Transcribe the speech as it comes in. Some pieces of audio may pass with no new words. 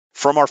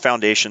From our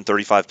foundation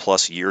 35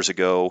 plus years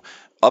ago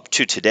up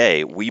to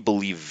today, we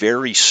believe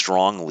very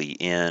strongly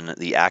in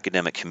the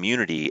academic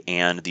community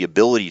and the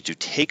ability to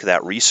take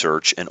that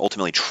research and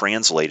ultimately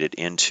translate it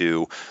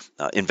into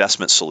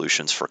investment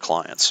solutions for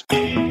clients.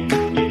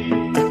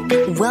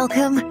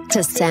 Welcome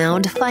to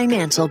Sound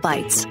Financial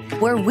Bites,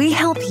 where we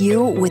help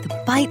you with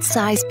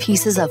bite-sized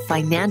pieces of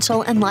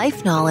financial and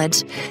life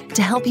knowledge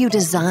to help you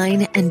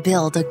design and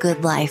build a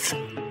good life.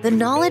 The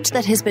knowledge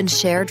that has been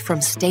shared from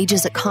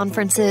stages at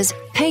conferences,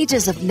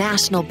 pages of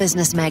national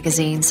business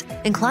magazines,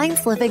 and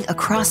clients living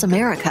across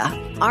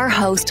America, our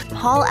host,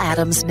 Paul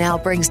Adams, now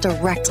brings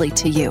directly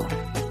to you.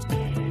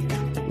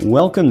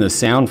 Welcome to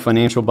Sound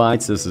Financial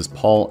Bites. This is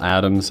Paul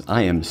Adams.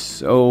 I am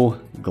so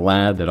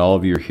glad that all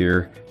of you are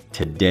here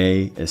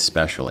today,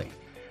 especially.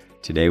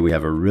 Today we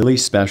have a really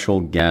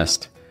special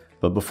guest.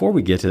 But before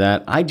we get to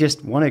that, I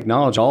just want to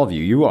acknowledge all of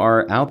you. You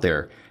are out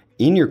there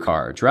in your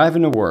car,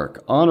 driving to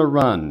work, on a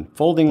run,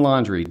 folding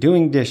laundry,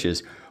 doing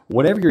dishes,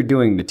 whatever you're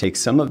doing to take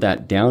some of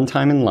that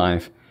downtime in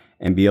life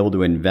and be able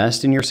to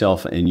invest in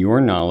yourself and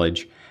your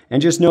knowledge.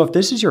 And just know if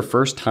this is your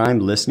first time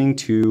listening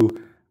to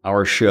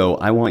our show,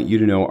 I want you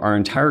to know our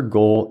entire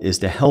goal is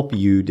to help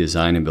you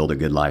design and build a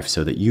good life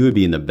so that you would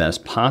be in the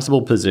best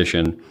possible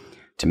position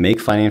to make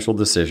financial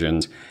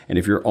decisions. And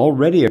if you're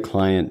already a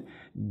client,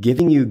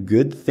 giving you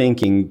good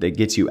thinking that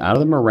gets you out of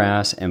the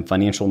morass and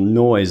financial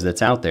noise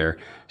that's out there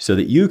so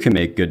that you can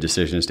make good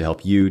decisions to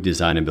help you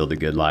design and build a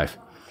good life.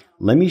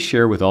 Let me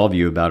share with all of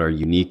you about our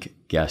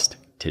unique guest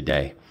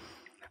today.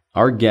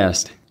 Our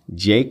guest,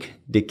 Jake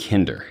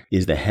DeKinder,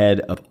 is the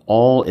head of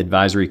all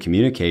advisory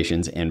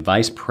communications and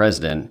vice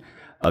president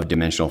of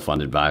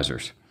DimensionalFund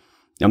Advisors.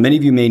 Now, many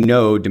of you may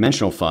know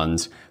Dimensional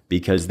Funds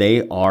because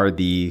they are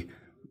the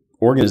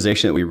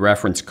organization that we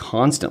reference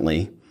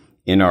constantly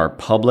in our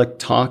public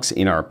talks,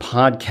 in our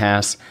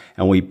podcasts,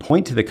 and we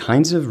point to the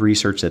kinds of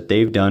research that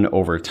they've done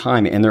over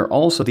time. And they're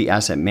also the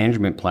asset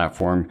management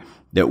platform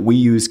that we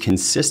use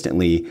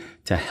consistently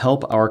to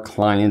help our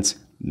clients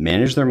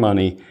manage their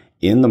money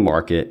in the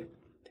market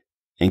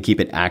and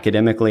keep it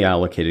academically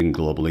allocated and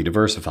globally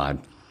diversified.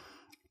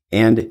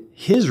 And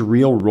his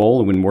real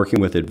role when working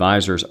with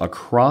advisors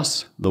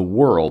across the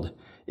world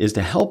is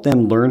to help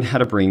them learn how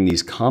to bring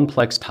these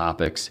complex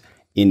topics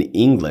in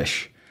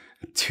English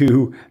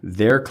to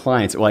their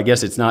clients. Well, I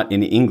guess it's not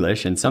in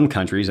English. In some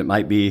countries, it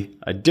might be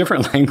a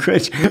different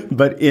language,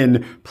 but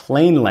in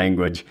plain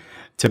language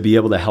to be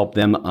able to help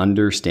them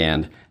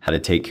understand how to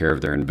take care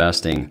of their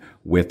investing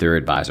with their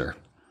advisor.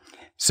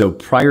 So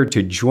prior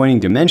to joining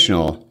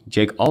Dimensional,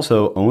 Jake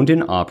also owned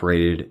and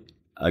operated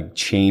a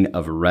chain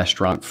of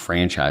restaurant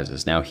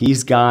franchises. Now,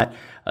 he's got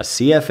a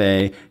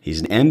CFA,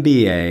 he's an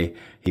MBA,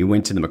 he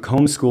went to the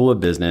McCombs School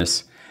of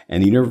Business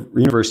and the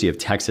University of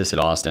Texasat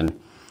Austin.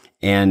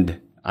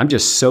 And I'm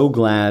just so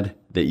glad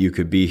that you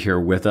could be here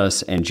with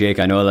us. And Jake,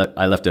 I know that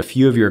I left a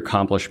few of your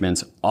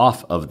accomplishments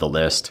off of the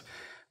list,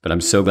 but I'm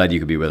so glad you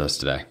could be with us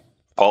today.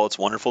 Paul, it's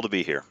wonderful to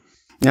be here.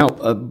 Now,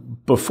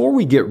 before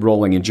we get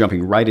rolling and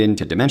jumping right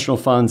into dimensional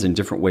funds and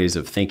different ways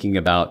of thinking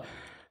about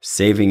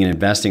saving and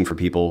investing for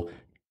people,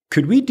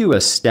 could we do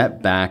a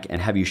step back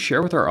and have you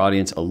share with our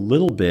audience a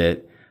little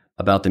bit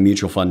about the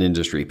mutual fund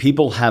industry?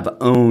 People have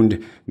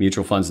owned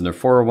mutual funds in their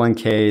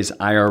 401ks,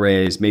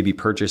 IRAs, maybe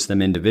purchased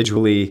them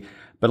individually,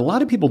 but a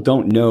lot of people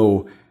don't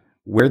know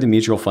where the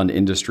mutual fund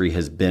industry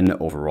has been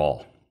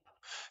overall.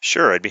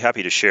 Sure, I'd be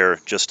happy to share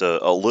just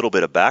a little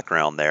bit of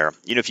background there.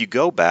 You know, if you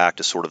go back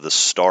to sort of the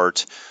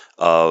start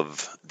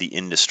of the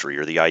industry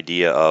or the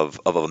idea of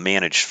a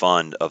managed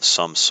fund of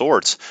some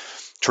sorts,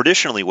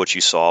 traditionally what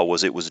you saw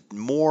was it was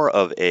more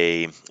of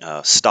a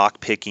stock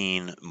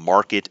picking,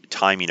 market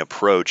timing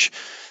approach,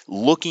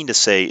 looking to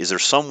say, is there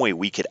some way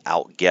we could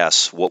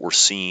outguess what we're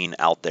seeing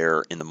out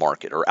there in the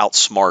market or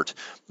outsmart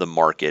the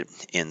market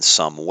in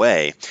some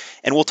way?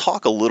 And we'll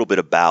talk a little bit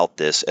about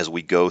this as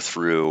we go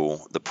through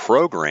the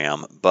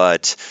program,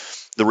 but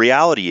the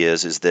reality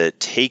is that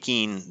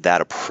taking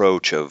that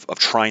approach of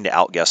trying to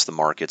outguess the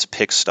markets,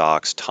 pick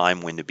stocks,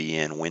 time when to be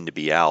in, when to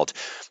be out,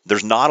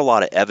 there's not a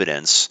lot of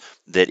evidence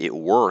that it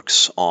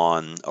works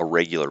on a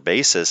regular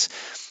basis.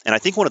 And I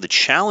think one of the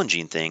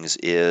challenging things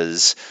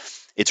is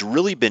it's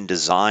really been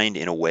designed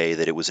in a way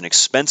that it was an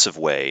expensive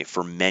way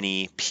for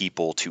many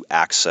people to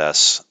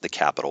access the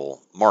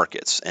capital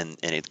markets. And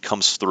it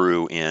comes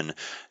through in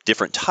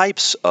different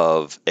types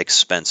of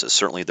expenses.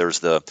 Certainly there's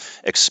the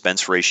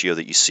expense ratio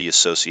that you see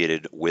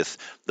associated with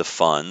the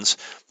funds,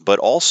 but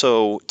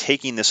also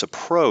taking this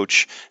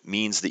approach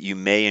means that you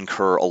may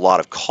incur a lot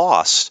of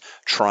costs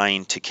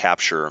trying to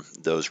capture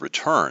those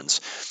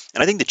returns.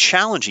 And I think the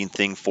challenging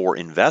thing for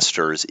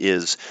investors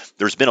is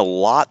there's been a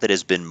lot that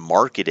has been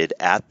marketed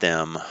at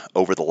them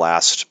over the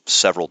last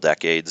several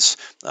decades,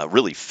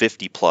 really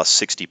 50 plus,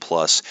 60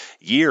 plus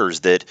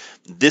years, that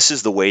this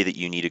is the way that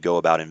you need to go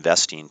about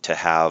investing to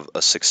have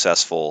a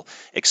successful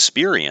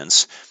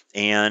experience.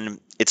 And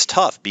it's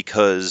tough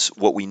because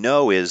what we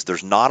know is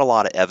there's not a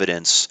lot of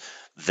evidence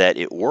that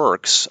it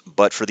works.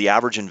 But for the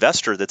average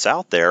investor that's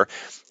out there,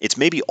 it's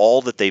maybe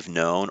all that they've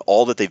known,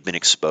 all that they've been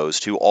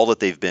exposed to, all that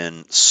they've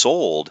been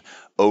sold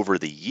over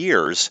the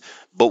years.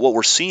 But what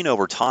we're seeing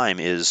over time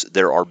is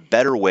there are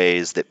better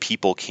ways that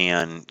people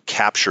can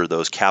capture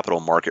those capital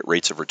market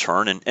rates of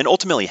return and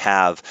ultimately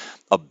have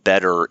a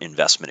better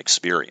investment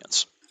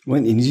experience.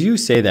 When you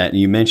say that, and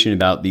you mentioned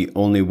about the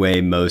only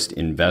way most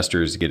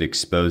investors get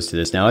exposed to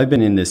this. Now, I've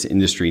been in this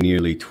industry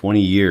nearly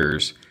 20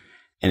 years,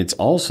 and it's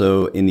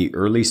also in the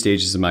early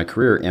stages of my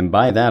career. And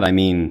by that, I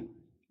mean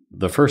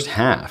the first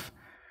half.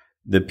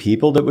 The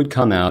people that would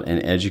come out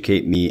and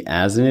educate me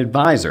as an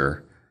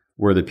advisor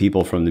were the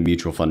people from the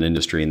mutual fund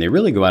industry. And they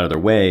really go out of their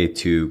way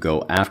to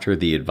go after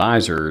the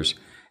advisors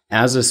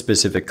as a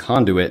specific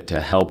conduit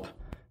to help,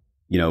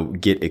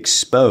 get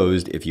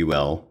exposed, if you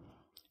will,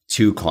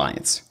 to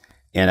clients.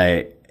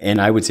 And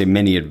I would say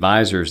many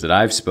advisors that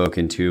I've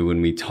spoken to,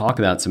 when we talk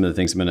about some of the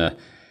things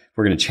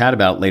we're gonna chat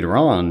about later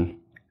on,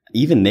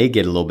 even they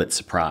get a little bit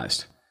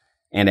surprised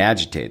and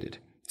agitated.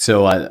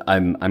 So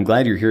I'm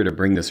glad you're here to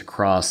bring this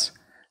across.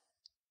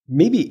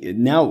 Maybe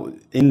now,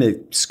 in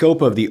the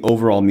scope of the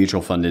overall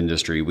mutual fund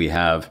industry, we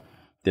have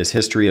this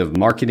history of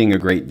marketing a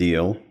great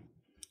deal,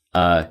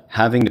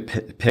 having to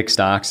pick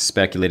stocks,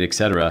 speculate,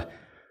 etc.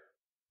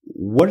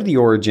 What are the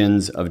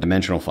origins of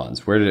dimensional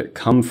funds? Where did it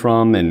come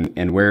from,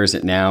 and where is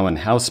it now? And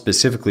how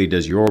specifically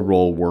does your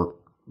role work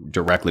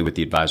directly with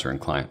the advisor and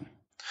client?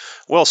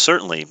 Well,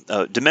 certainly.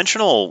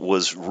 Dimensional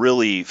was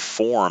really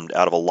formed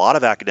out of a lot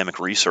of academic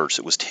research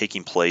that was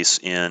taking place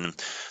in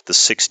the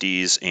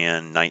 60s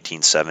and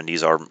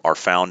 1970s. Our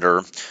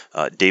founder,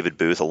 David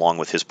Booth, along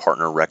with his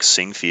partner, Rex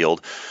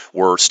Singfield,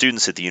 were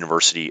students at the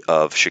University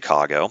of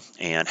Chicago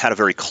and had a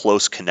very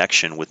close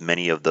connection with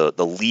many of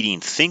the leading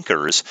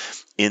thinkers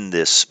in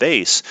this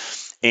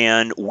space.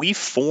 And we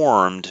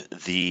formed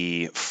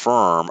the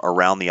firm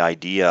around the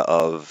idea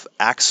of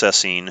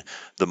accessing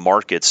the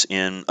markets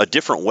in a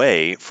different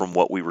way from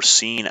what we were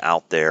seeing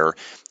out there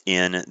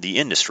in the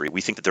industry. We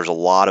think that there's a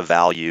lot of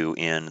value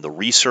in the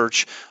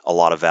research, a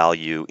lot of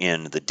value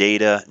in the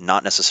data,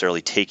 not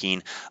necessarily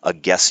taking a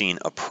guessing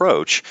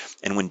approach.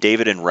 And when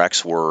David and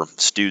Rex were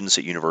students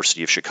at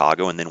University of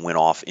Chicago and then went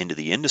off into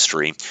the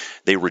industry,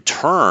 they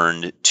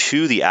returned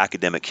to the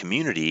academic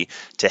community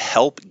to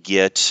help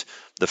get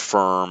the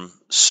firm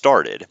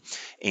started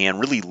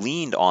and really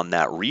leaned on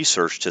that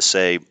research to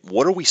say,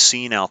 what are we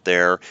seeing out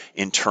there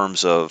in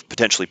terms of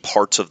potentially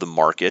parts of the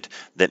market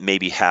that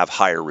maybe have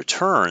higher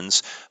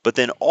returns, but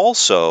then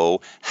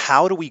also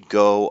how do we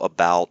go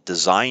about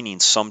designing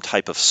some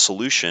type of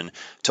solution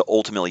to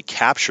ultimately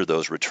capture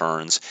those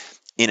returns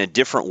in a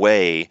different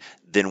way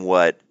than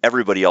what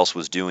everybody else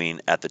was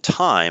doing at the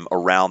time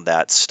around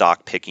that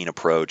stock picking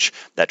approach,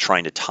 that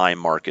trying to time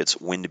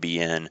markets, when to be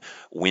in,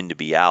 when to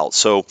be out.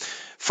 So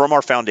from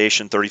our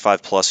foundation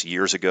 35 plus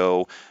years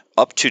ago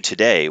up to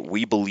today,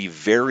 we believe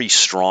very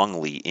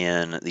strongly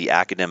in the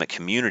academic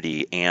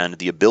community and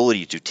the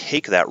ability to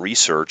take that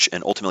research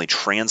and ultimately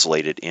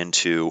translate it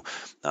into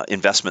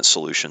investment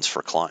solutions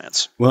for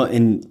clients. Well,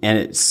 and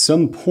at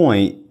some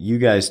point, you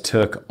guys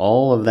took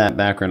all of that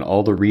background,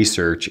 all the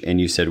research, and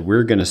you said,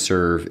 we're going to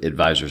serve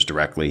advisors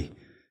directly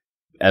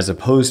as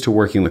opposed to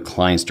working with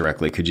clients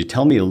directly. Could you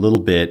tell me a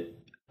little bit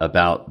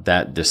about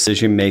that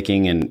decision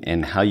making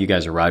and how you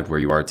guys arrived where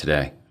you are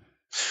today?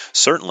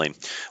 Certainly.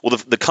 Well,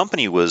 the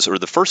company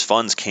the first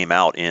funds came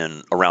out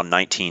in around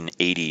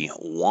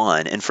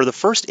 1981. And for the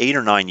first 8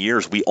 or 9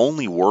 years, we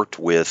only worked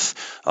with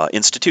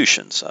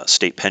institutions,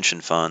 state pension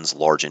funds,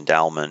 large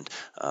endowment,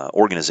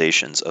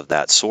 organizations of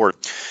that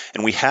sort.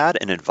 And we had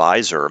an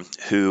advisor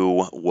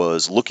who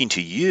was looking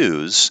to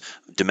use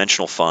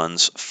dimensional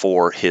funds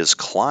for his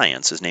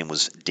clients. His name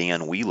was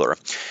Dan Wheeler.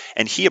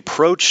 And he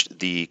approached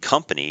the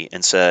company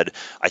and said,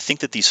 I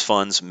think that these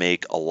funds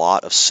make a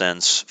lot of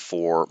sense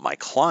for my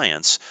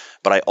clients,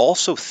 but I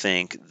also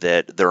think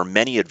that there are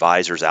many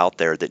advisors out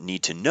there that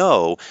need to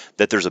know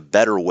that there's a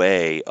better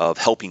way of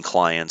helping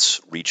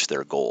clients reach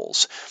their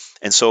goals.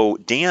 And so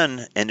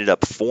Dan ended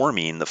up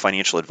forming the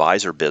financial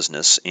advisor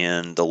business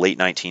in the late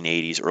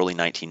 1980s, early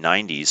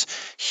 1990s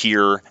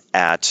here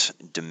at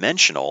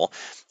Dimensional,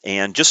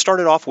 and just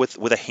started off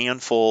with a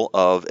handful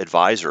of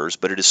advisors,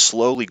 but it has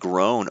slowly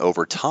grown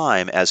over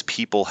time as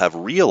people have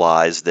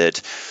realized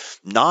that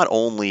not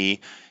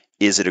only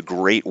is it a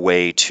great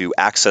way to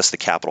access the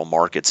capital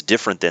markets,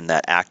 different than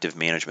that active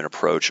management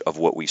approach of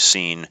what we've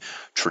seen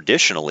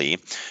traditionally,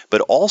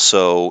 but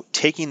also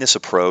taking this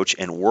approach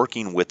and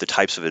working with the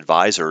types of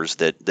advisors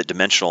that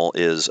Dimensional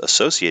is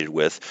associated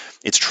with,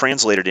 it's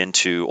translated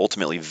into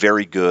ultimately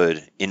very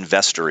good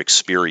investor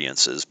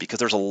experiences, because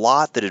there's a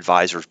lot that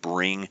advisors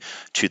bring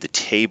to the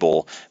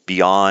table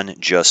beyond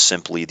just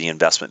simply the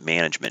investment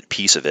management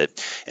piece of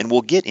it. And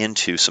we'll get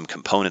into some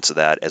components of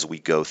that as we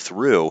go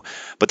through,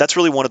 but that's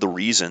really one of the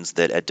reasons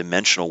that at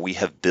Dimensional we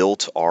have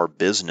built our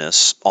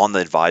business on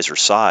the advisor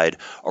side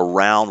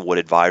around what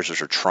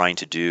advisors are trying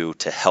to do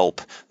to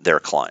help their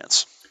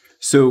clients.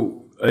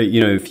 So,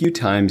 a few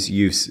times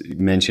you've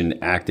mentioned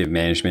active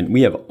management.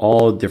 We have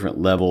all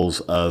different levels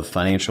of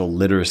financial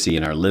literacy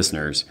in our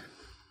listeners.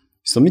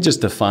 So let me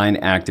just define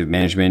active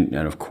management.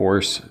 And of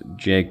course,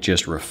 Jake,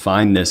 just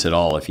refine this at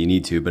all if you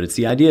need to, but it's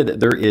the idea that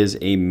there is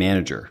a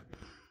manager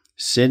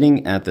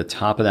sitting at the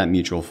top of that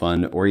mutual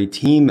fund or a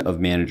team of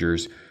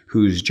managers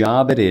whose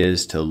job it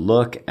is to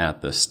look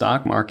at the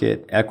stock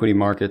market, equity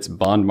markets,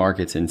 bond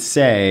markets, and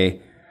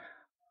say,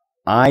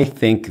 I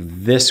think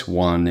this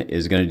one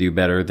is going to do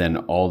better than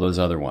all those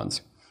other ones,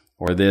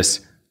 or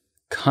this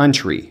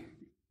country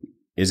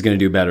is going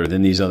to do better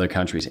than these other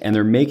countries. And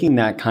they're making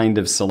that kind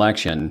of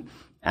selection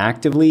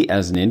actively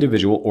as an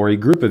individual or a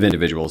group of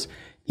individuals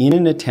in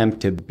an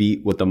attempt to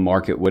beat what the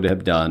market would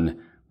have done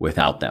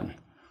without them.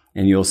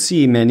 And you'll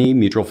see many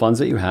mutual funds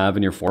that you have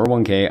in your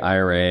 401k,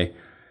 IRA,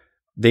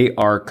 they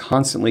are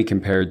constantly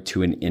compared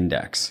to an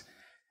index.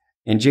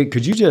 And Jake,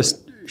 could you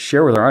just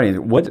share with our audience,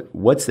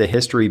 what's the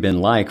history been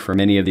like for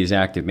many of these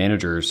active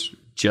managers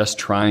just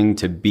trying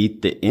to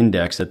beat the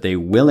index that they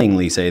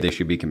willingly say they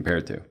should be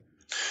compared to?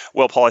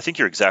 Well, Paul, I think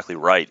you're exactly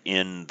right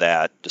in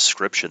that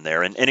description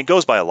there. And it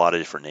goes by a lot of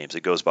different names.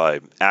 It goes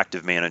by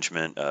active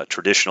management,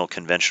 traditional,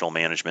 conventional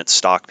management,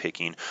 stock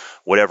picking,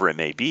 whatever it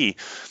may be.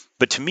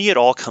 But to me, it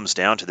all comes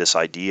down to this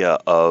idea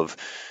of,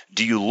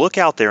 do you look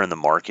out there in the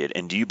market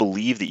and do you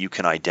believe that you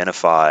can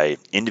identify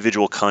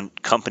individual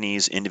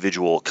companies,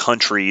 individual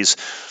countries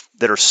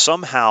that are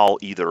somehow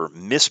either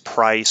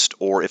mispriced,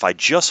 or if I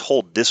just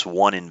hold this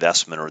one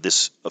investment or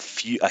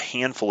a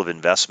handful of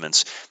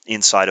investments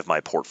inside of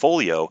my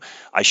portfolio,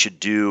 I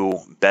should do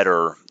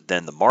better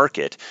than the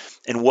market?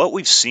 And what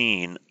we've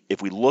seen,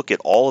 if we look at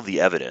all of the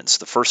evidence,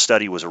 the first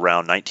study was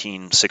around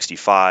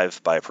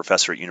 1965 by a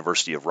professor at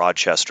University of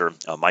Rochester,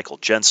 Michael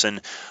Jensen,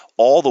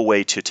 all the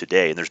way to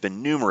today. And there's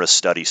been numerous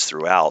studies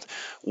throughout.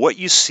 What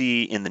you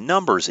see in the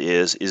numbers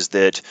is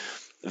that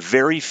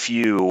very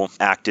few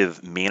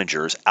active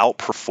managers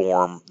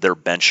outperform their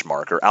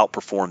benchmark or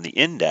outperform the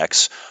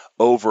index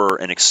over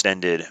an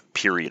extended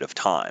period of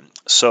time.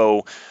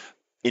 So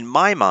in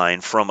my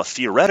mind, from a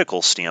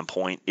theoretical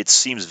standpoint, it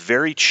seems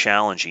very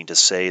challenging to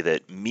say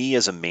that me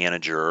as a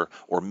manager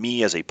or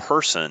me as a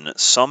person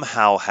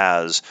somehow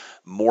has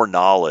more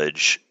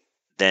knowledge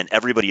than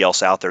everybody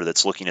else out there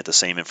that's looking at the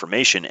same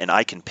information, and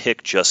I can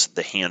pick just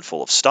the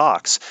handful of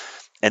stocks.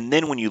 And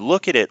then when you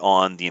look at it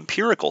on the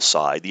empirical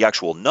side, the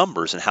actual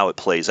numbers and how it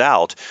plays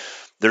out,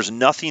 there's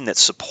nothing that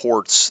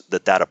supports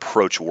that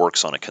approach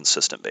works on a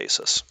consistent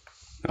basis.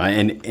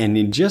 And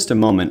in just a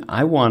moment,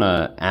 I want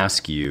to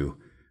ask you,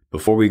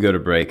 before we go to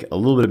break, a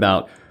little bit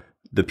about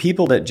the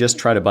people that just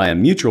try to buy a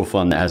mutual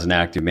fund that has an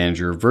active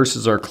manager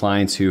versus our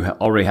clients who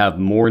already have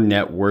more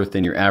net worth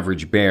than your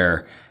average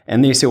bear.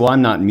 And they say, well,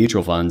 I'm not in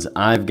mutual funds.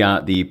 I've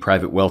got the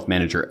private wealth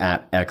manager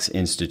at X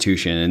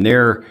institution, and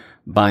they're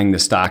buying the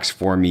stocks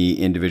for me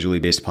individually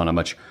based upon a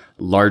much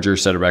larger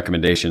set of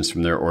recommendations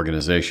from their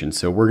organization.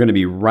 So we're going to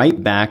be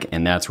right back,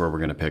 and that's where we're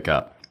going to pick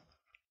up.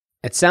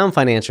 At Sound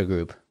Financial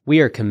Group, we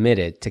are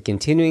committed to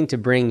continuing to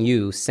bring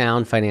you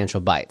sound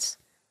financial bites.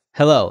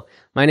 Hello,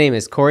 my name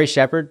is Corey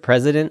Shepard,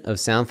 president of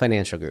Sound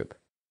Financial Group.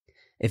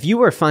 If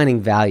you are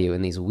finding value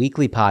in these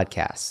weekly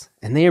podcasts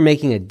and they are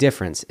making a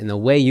difference in the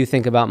way you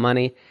think about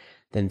money,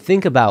 then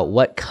think about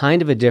what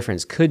kind of a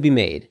difference could be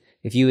made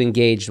if you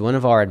engaged one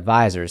of our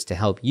advisors to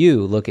help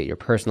you look at your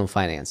personal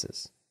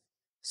finances.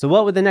 So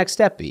what would the next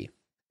step be?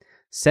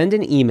 Send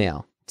an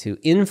email to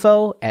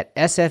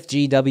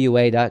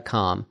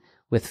info@sfgwa.com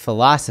with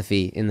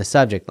philosophy in the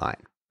subject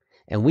line,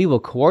 and we will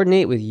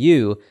coordinate with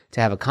you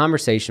to have a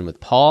conversation with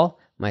Paul,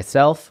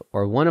 myself,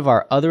 or one of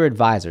our other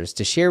advisors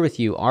to share with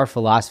you our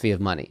philosophy of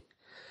money.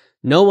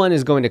 No one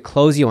is going to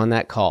close you on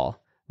that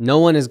call. No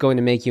one is going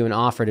to make you an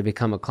offer to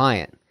become a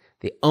client.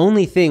 The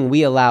only thing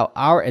we allow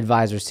our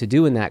advisors to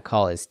do in that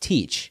call is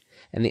teach,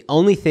 and the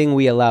only thing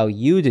we allow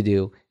you to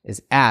do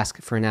is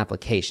ask for an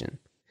application.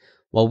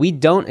 While we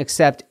don't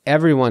accept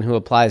everyone who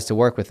applies to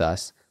work with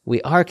us,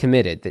 we are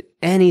committed that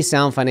any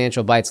Sound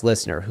Financial Bites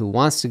listener who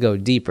wants to go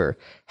deeper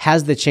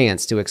has the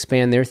chance to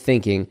expand their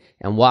thinking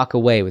and walk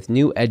away with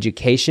new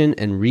education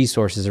and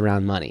resources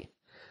around money.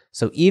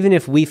 So even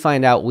if we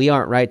find out we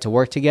aren't right to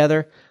work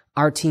together,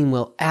 our team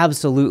will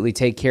absolutely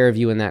take care of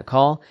you in that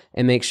call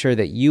and make sure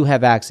that you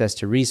have access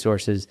to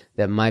resources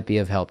that might be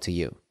of help to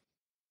you.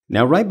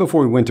 Now, right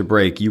before we went to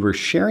break, you were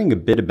sharing a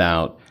bit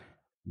about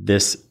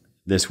this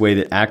way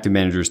that active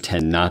managers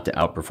tend not to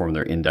outperform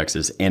their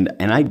indexes. And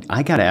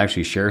I got to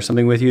actually share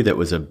something with you that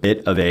was a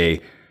bit of a,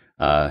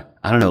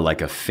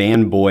 like a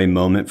fanboy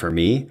moment for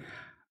me.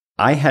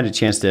 I had a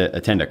chance to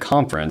attend a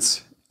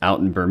conference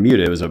out in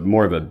Bermuda. It was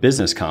more of a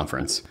business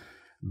conference,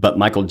 but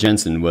Michael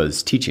Jensen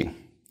was teaching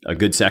a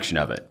good section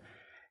of it.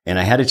 And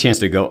I had a chance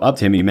to go up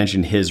to him. He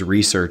mentioned his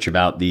research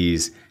about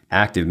these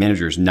active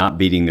managers not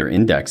beating their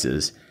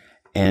indexes.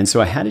 And so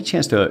I had a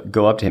chance to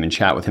go up to him and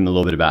chat with him a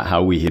little bit about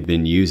how we had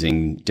been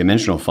using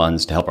dimensional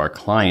funds to help our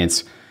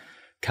clients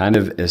kind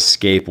of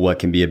escape what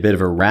can be a bit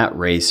of a rat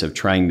race of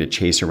trying to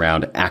chase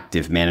around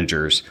active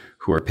managers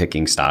who are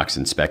picking stocks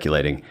and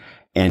speculating.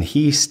 And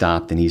he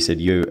stopped and he said,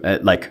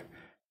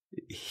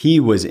 he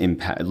was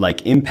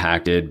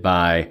impacted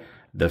by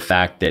the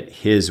fact that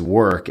his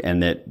work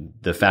and that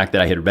the fact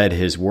that I had read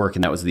his work,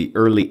 and that was the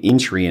early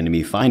entry into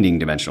me finding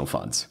dimensional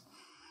funds,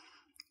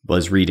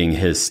 was reading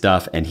his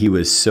stuff. And he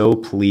was so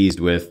pleased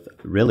with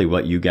really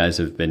what you guys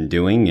have been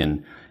doing,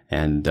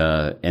 and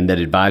that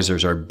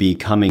advisors are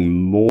becoming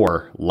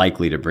more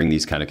likely to bring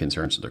these kind of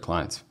concerns to their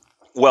clients.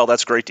 Well,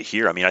 that's great to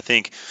hear. I mean, I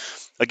think,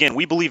 again,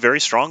 we believe very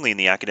strongly in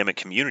the academic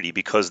community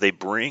because they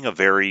bring a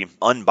very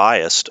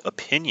unbiased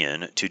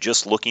opinion to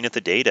just looking at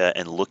the data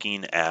and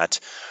looking at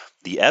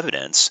the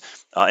evidence.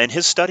 And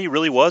his study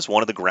really was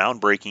one of the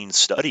groundbreaking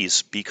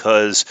studies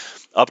because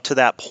up to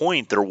that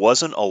point, there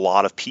wasn't a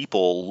lot of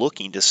people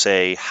looking to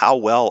say, how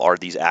well are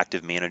these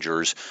active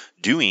managers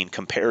doing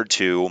compared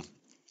to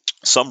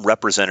some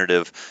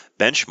representative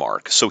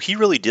benchmark. So he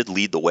really did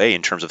lead the way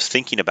in terms of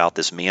thinking about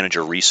this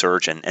manager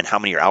research and how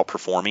many are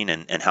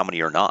outperforming and how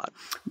many are not.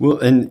 Well,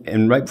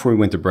 and right before we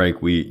went to break,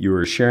 you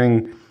were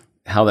sharing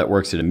how that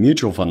works at a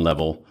mutual fund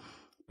level.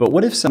 But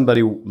what if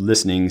somebody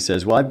listening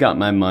says, well, I've got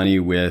my money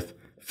with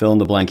fill in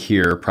the blank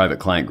here, private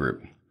client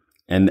group,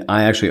 and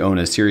I actually own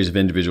a series of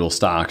individual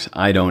stocks.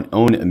 I don't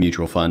own a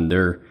mutual fund.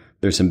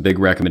 There's some big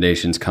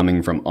recommendations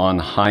coming from on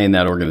high in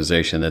that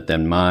organization that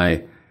then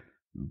my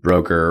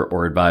broker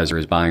or advisor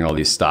is buying all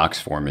these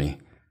stocks for me.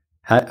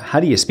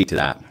 How do you speak to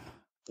that?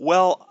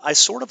 Well, I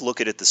sort of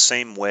look at it the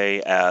same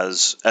way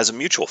as a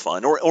mutual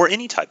fund or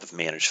any type of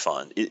managed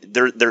fund.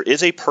 There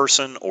is a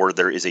person or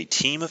there is a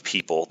team of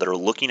people that are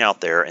looking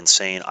out there and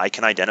saying, I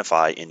can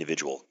identify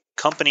individual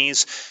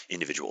companies,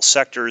 individual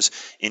sectors,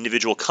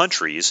 individual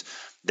countries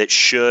that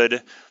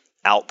should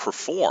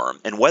outperform.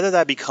 And whether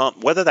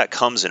that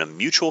comes in a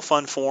mutual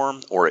fund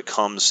form or it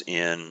comes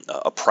in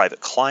a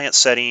private client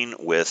setting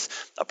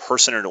with a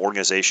person or an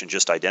organization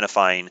just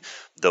identifying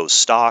those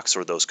stocks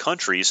or those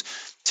countries,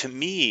 to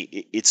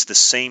me, it's the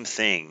same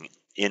thing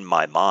in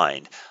my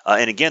mind.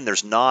 And again,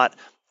 there's not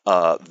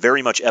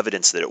very much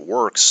evidence that it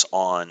works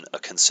on a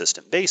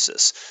consistent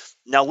basis.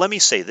 Now, let me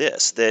say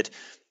this, that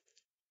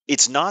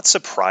it's not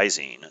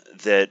surprising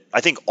that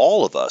I think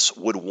all of us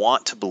would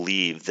want to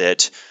believe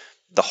that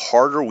the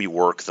harder we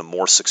work, the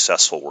more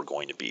successful we're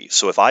going to be.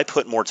 So if I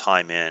put more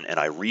time in and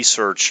I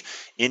research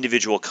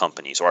individual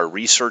companies or I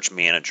research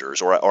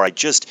managers or I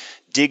just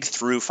dig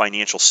through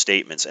financial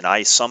statements and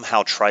I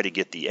somehow try to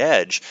get the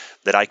edge,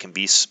 that I can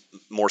be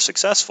more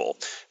successful.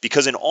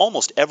 Because in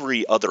almost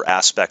every other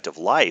aspect of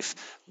life,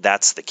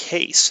 that's the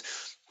case.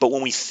 But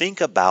when we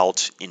think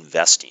about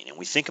investing and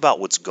we think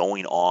about what's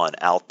going on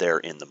out there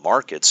in the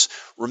markets,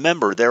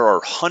 remember there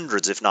are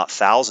hundreds, if not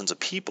thousands of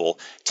people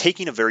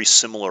taking a very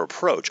similar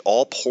approach,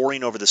 all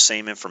poring over the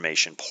same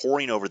information,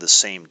 poring over the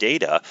same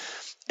data.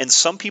 And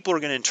some people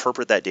are going to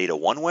interpret that data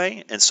one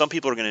way, and some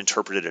people are going to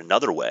interpret it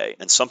another way.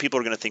 And some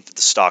people are going to think that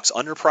the stock's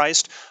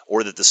underpriced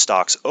or that the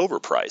stock's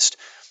overpriced.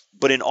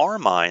 But in our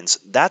minds,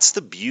 that's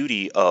the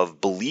beauty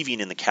of believing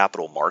in the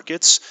capital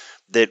markets,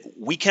 that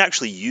we can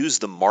actually use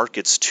the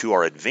markets to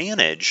our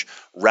advantage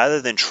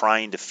rather than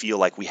trying to feel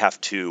like we have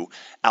to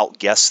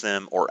outguess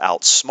them or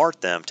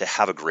outsmart them to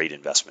have a great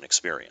investment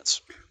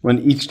experience. When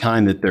each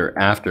time that they're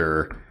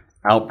after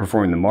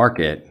outperforming the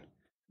market,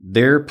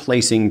 they're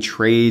placing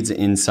trades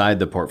inside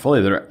the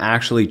portfolio that are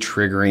actually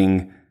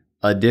triggering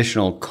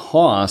additional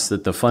costs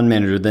that the fund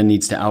manager then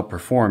needs to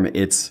outperform.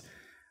 It's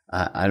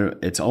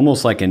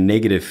almost like a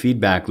negative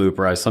feedback loop,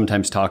 or I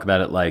sometimes talk about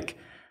it like,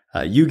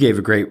 you gave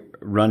a great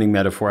running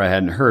metaphor I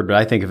hadn't heard, but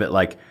I think of it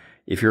like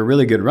if you're a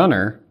really good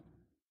runner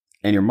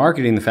and you're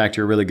marketing the fact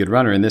you're a really good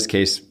runner, in this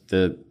case,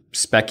 the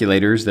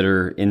speculators that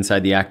are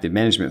inside the active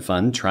management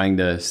fund trying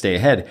to stay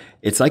ahead,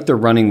 it's like they're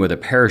running with a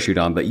parachute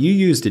on, but you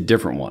used a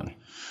different one.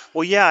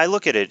 Well, yeah, I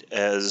look at it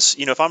as,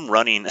 if I'm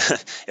running a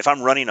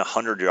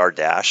 100-yard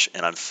dash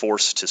and I'm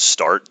forced to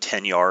start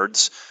 10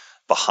 yards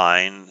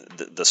behind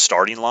the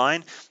starting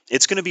line,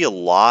 it's going to be a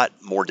lot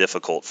more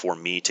difficult for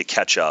me to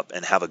catch up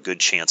and have a good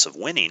chance of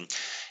winning.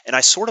 And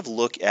I sort of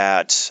look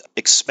at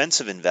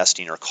expensive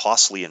investing or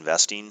costly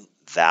investing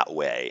that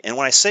way. And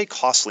when I say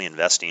costly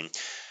investing,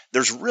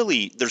 there's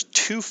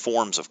two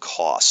forms of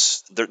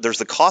costs. There's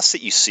the costs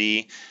that you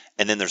see,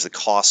 and then there's the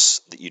costs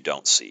that you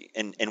don't see.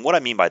 And what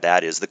I mean by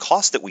that is the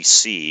cost that we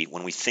see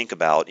when we think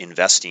about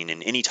investing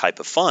in any type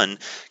of fund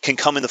can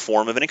come in the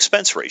form of an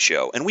expense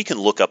ratio. And we can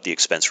look up the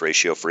expense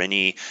ratio for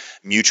any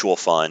mutual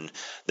fund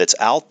that's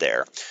out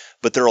there.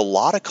 But there are a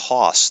lot of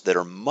costs that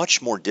are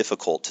much more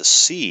difficult to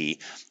see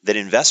that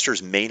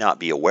investors may not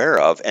be aware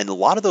of. And a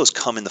lot of those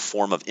come in the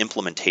form of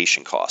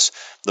implementation costs.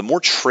 The more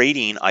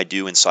trading I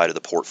do inside of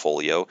the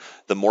portfolio,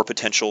 the more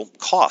potential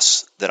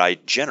costs that I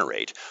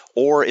generate.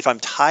 Or if I'm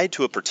tied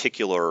to a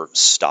particular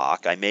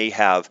stock, I may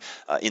have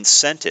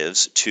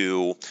incentives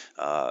to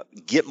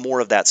get more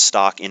of that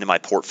stock into my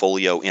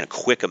portfolio in a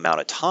quick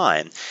amount of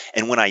time.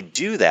 And when I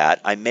do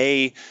that, I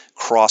may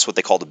cross what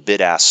they call the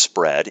bid-ask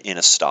spread in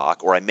a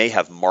stock, or I may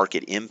have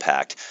market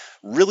impact.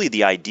 Really,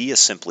 the idea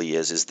simply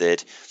is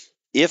that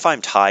if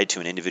I'm tied to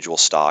an individual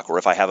stock, or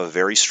if I have a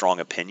very strong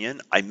opinion,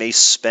 I may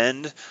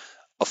spend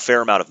a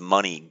fair amount of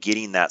money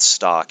getting that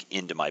stock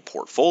into my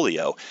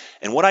portfolio.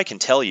 And what I can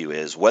tell you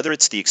is whether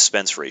it's the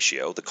expense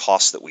ratio, the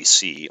costs that we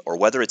see, or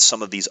whether it's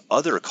some of these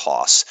other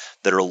costs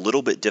that are a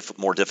little bit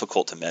more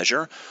difficult to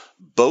measure,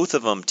 both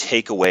of them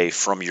take away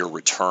from your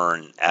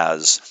return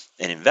as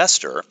an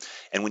investor.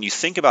 And when you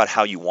think about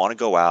how you want to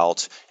go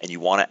out and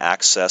you want to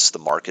access the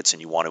markets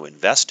and you want to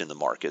invest in the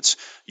markets,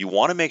 you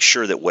want to make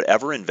sure that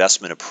whatever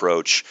investment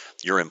approach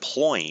you're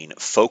employing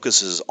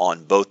focuses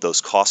on both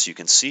those costs you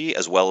can see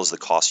as well as the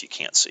costs you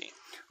can't see.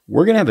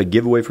 We're going to have a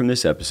giveaway from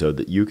this episode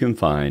that you can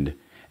find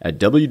at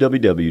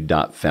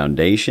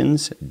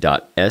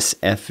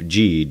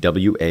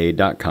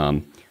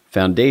www.foundations.sfgwa.com,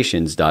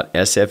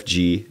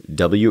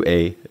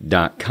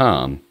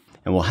 foundations.sfgwa.com.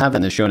 And we'll have it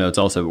in the show notes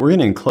also. We're going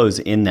to enclose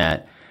in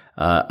that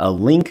a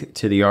link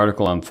to the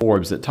article on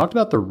Forbes that talked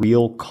about the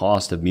real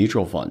cost of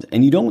mutual funds.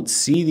 And you don't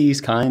see these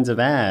kinds of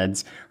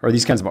ads or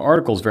these kinds of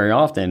articles very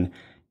often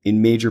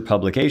in major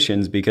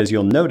publications, because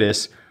you'll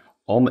notice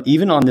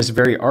even on this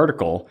very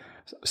article,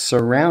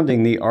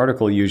 surrounding the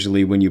article,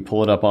 usually when you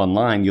pull it up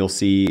online, you'll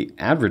see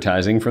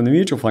advertising from the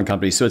mutual fund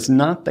company. So it's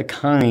not the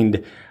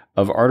kind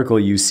of article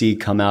you see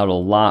come out a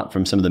lot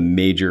from some of the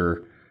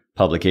major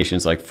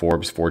publications like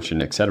Forbes, Fortune,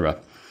 etc.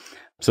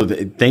 So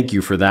thank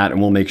you for that. And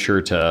we'll make sure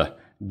to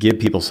give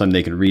people something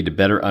they can read to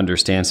better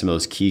understand some of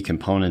those key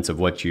components of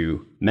what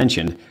you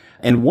mentioned.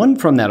 And one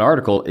from that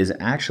article is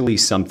actually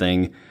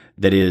something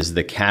that is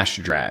the cash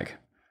drag.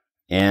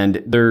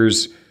 And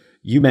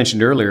you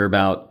mentioned earlier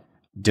about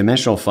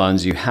dimensional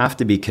funds. You have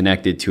to be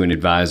connected to an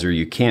advisor.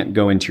 You can't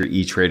go into your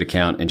E-Trade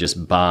account and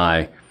just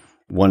buy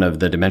one of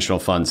the dimensional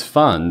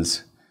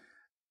funds.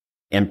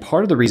 And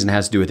part of the reason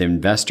has to do with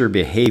investor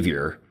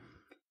behavior.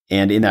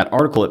 And in that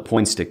article, it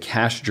points to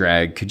cash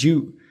drag. Could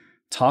you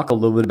talk a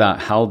little bit about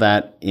how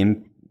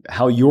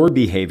your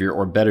behavior,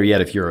 or better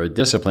yet, if you're a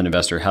disciplined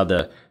investor, how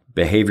the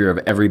behavior of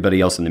everybody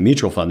else in the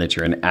mutual fund that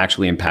you're in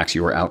actually impacts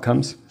your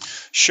outcomes?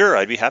 Sure,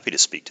 I'd be happy to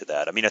speak to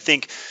that. I mean, I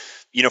think,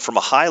 from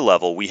a high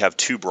level, we have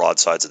two broad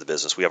sides of the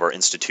business. We have our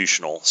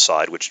institutional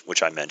side,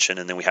 which I mentioned,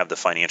 and then we have the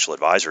financial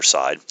advisor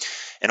side.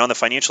 And on the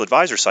financial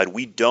advisor side,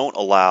 we don't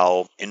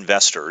allow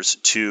investors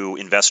to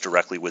invest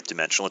directly with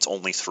Dimensional. It's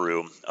only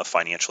through a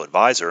financial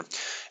advisor. And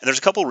there's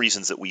a couple of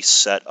reasons that we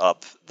set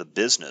up the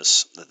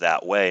business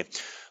that way.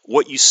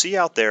 What you see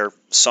out there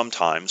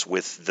sometimes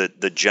with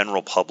the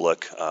general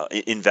public,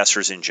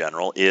 investors in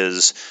general,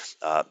 is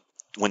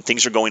when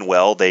things are going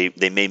well, they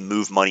may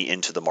move money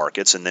into the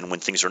markets. And then when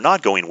things are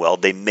not going well,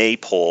 they may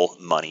pull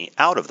money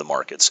out of the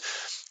markets.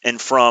 And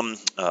from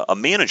a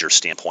manager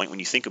standpoint, when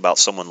you think about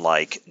someone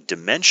like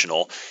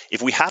Dimensional,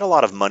 if we had a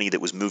lot of money that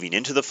was moving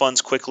into the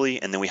funds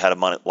quickly, and then we had a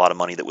lot of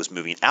money that was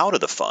moving out of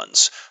the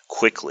funds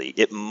quickly,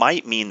 it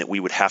might mean that we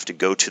would have to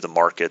go to the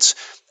markets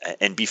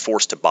and be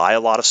forced to buy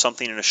a lot of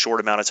something in a short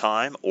amount of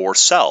time, or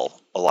sell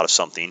a lot of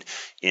something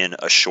in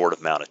a short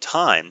amount of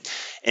time.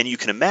 And you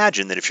can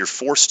imagine that if you're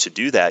forced to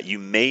do that, you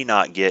may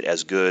not get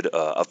as good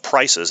of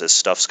prices as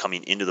stuff's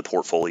coming into the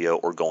portfolio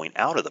or going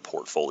out of the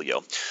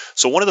portfolio.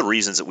 So one of the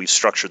reasons that we've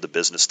structured the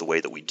business the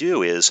way that we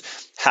do is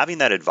having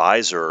that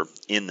advisor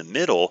in the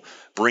middle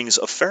brings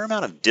a fair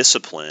amount of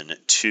discipline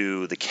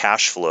to the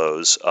cash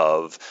flows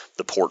of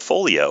the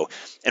portfolio.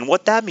 And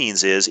what that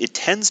means is it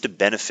tends to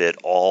benefit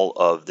all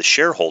of the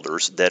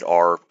shareholders that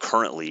are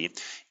currently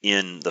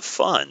in the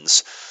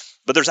funds.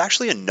 But there's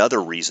actually another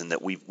reason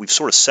that we've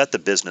sort of set the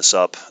business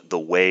up the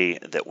way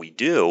that we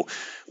do.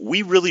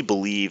 We really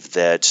believe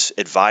that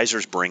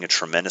advisors bring a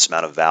tremendous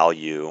amount of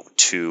value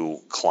to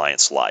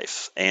clients'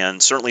 life.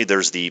 And certainly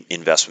there's the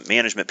investment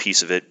management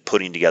piece of it,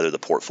 putting together the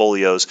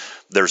portfolios.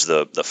 There's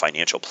the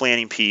financial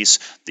planning piece,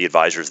 the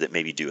advisors that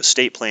maybe do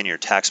estate planning or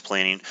tax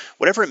planning,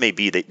 whatever it may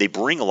be, they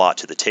bring a lot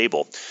to the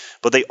table.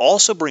 But they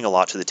also bring a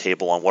lot to the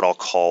table on what I'll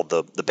call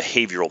the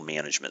behavioral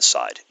management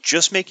side,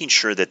 just making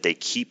sure that they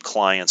keep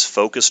clients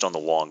focused on the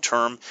long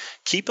term,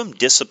 keep them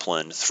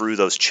disciplined through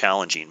those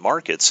challenging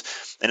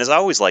markets. And as I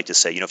always like to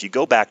say, if you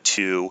go back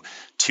to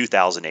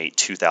 2008,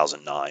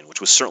 2009, which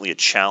was certainly a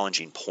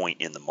challenging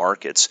point in the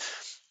markets,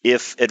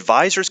 if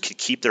advisors could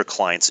keep their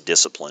clients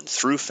disciplined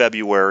through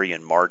February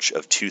and March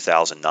of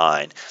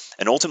 2009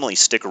 and ultimately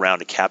stick around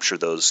to capture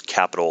those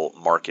capital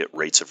market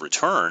rates of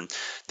return,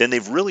 then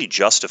they've really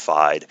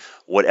justified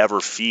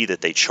whatever fee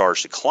that they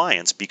charge to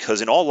clients,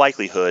 because in all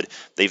likelihood,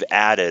 they've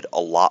added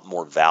a lot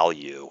more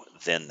value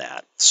than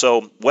that.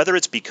 So whether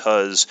it's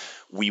because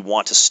we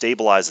want to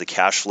stabilize the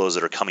cash flows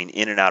that are coming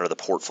in and out of the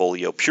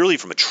portfolio purely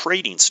from a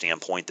trading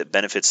standpoint that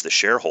benefits the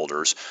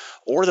shareholders,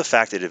 or the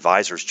fact that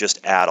advisors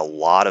just add a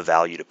lot of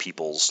value to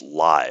people's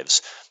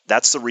lives,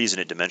 that's the reason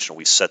at Dimensional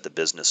we set the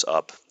business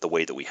up the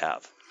way that we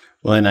have.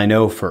 Well, and I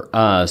know for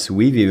us,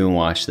 we've even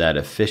watched that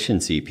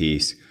efficiency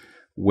piece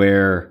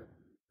where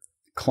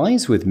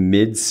clients with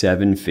mid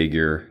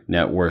 7-figure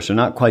net worth, so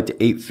not quite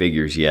to 8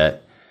 figures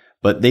yet,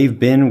 but they've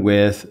been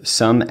with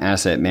some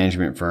asset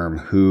management firm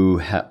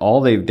who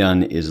all they've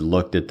done is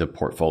looked at the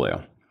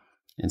portfolio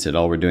and said,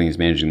 all we're doing is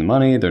managing the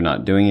money. They're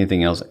not doing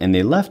anything else. And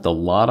they left a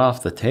lot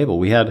off the table.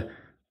 We had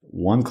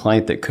one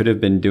client that could have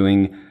been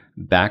doing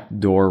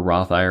backdoor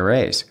Roth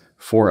IRAs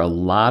for a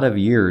lot of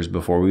years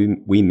before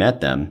we met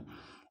them.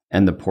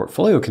 And the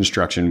portfolio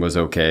construction was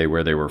okay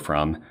where they were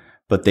from,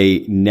 but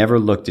they never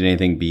looked at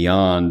anything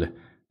beyond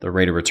the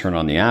rate of return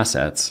on the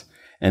assets.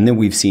 And then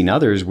we've seen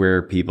others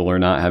where people are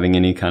not having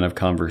any kind of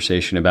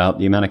conversation about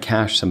the amount of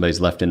cash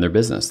somebody's left in their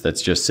business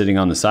that's just sitting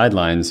on the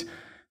sidelines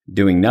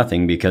doing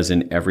nothing, because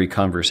in every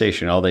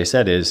conversation, all they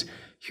said is,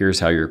 here's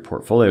how your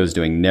portfolio is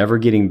doing, never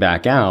getting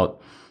back out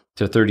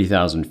to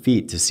 30,000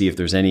 feet to see if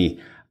there's any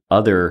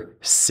other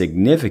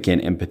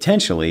significant and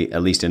potentially,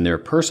 at least in their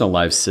personal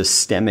lives,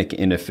 systemic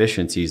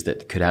inefficiencies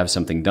that could have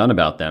something done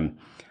about them,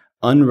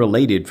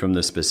 unrelated from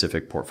the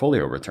specific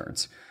portfolio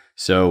returns.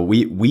 So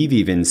we've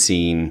even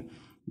seen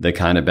the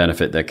kind of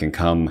benefit that can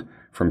come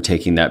from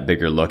taking that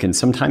bigger look. And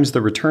sometimes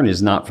the return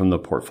is not from the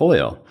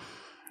portfolio.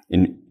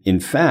 In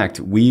fact,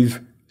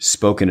 we've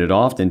spoken it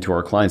often to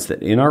our clients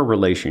that in our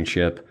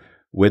relationship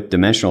with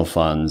dimensional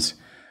funds,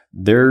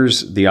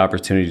 there's the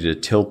opportunity to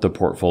tilt the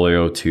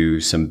portfolio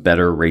to some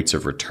better rates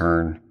of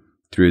return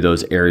through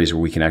those areas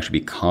where we can actually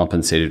be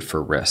compensated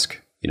for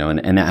risk,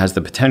 and that has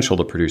the potential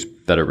to produce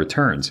better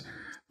returns.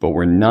 But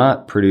we're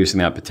not producing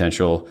that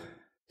potential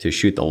to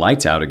shoot the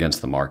lights out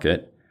against the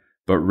market,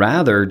 but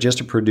rather just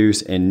to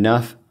produce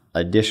enough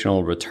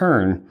additional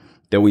return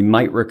that we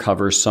might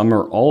recover some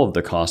or all of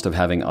the cost of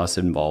having us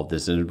involved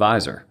as an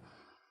advisor,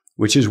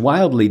 which is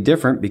wildly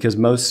different because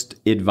most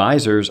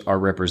advisors are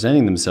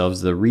representing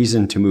themselves. The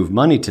reason to move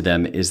money to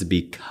them is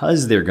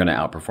because they're going to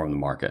outperform the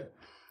market.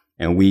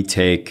 And we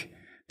take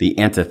the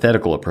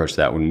antithetical approach to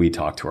that when we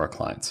talk to our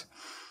clients.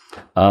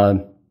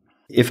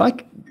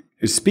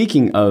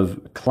 Speaking of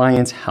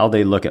clients, how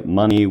they look at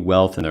money,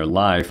 wealth, and their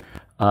life,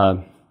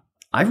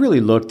 I've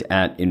really looked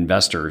at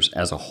investors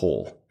as a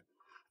whole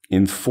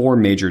in 4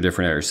 major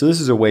different areas. So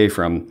this is away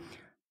from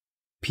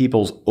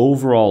people's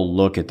overall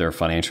look at their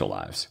financial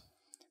lives,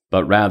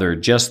 but rather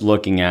just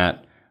looking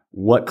at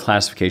what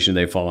classification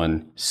they fall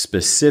in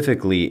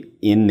specifically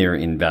in their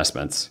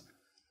investments.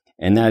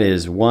 And that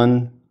is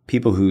 1,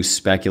 people who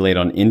speculate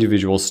on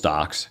individual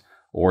stocks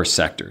or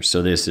sectors.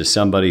 So this is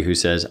somebody who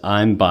says,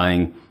 I'm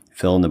buying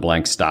fill in the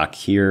blank stock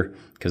here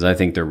because I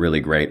think they're really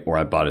great, or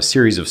I bought a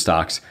series of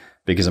stocks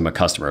because I'm a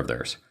customer of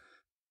theirs.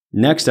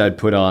 Next, I'd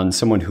put on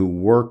someone who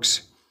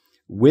works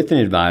with an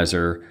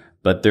advisor,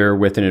 but they're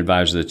with an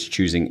advisor that's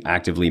choosing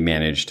actively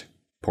managed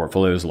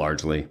portfolios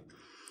largely.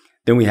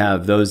 Then we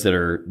have those that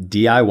are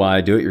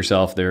DIY,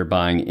 do-it-yourself. They're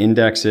buying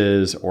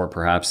indexes or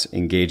perhaps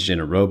engaged in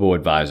a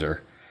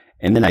robo-advisor.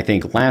 And then I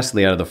think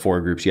lastly, out of the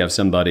 4 groups, you have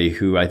somebody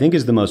who I think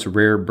is the most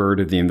rare bird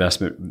of the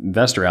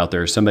investor out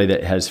there, somebody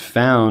that has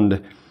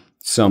found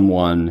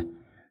someone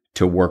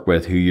to work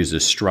with who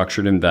uses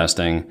structured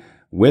investing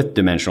with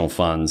dimensional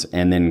funds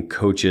and then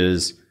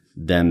coaches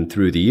them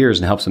through the years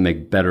and helps them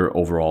make better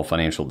overall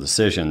financial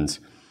decisions.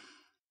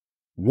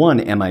 1,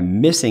 am I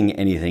missing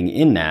anything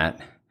in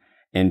that?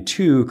 And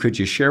 2, could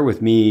you share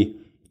with me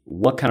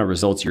what kind of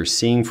results you're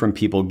seeing from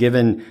people,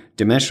 given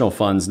dimensional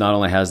funds not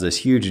only has this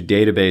huge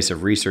database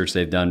of research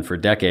they've done for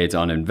decades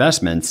on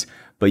investments,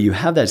 but you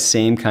have that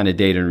same kind of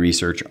data and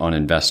research on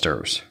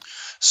investors?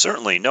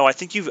 Certainly. No, I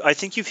think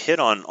you've hit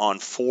on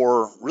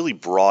 4 really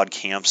broad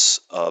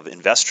camps of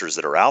investors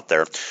that are out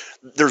there.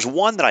 There's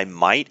one that I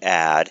might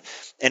add,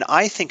 and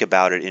I think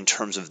about it in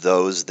terms of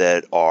those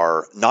that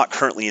are not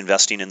currently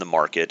investing in the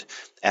market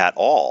at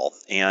all.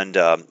 And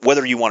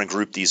whether you want to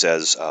group these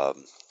as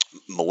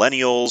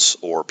millennials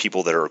or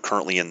people that are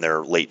currently in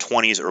their late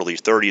 20s, early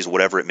 30s,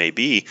 whatever it may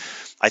be,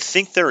 I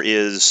think there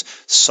is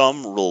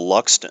some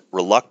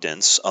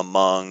reluctance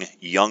among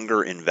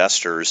younger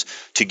investors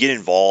to get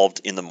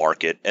involved in the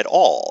market at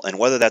all. And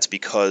whether that's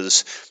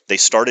because they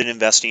started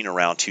investing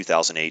around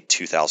 2008,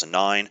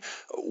 2009,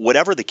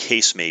 whatever the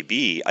case may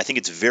be, I think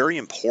it's very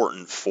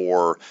important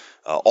for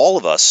all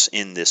of us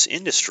in this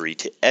industry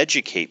to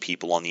educate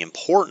people on the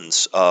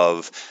importance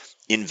of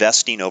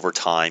investing over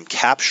time,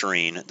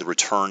 capturing the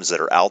returns that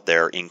are out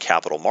there in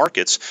capital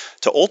markets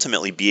to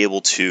ultimately be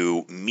able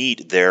to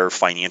meet their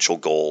financial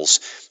goals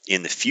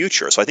in the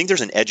future. So I think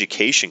there's an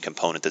education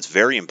component that's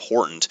very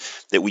important,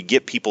 that we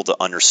get people to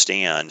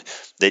understand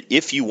that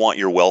if you want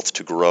your wealth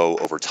to grow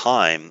over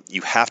time,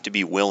 you have to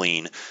be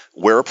willing,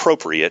 where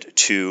appropriate,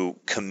 to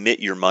commit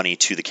your money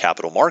to the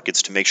capital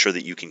markets to make sure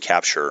that you can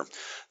capture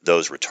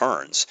those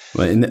returns.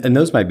 Well, and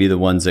those might be the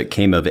ones that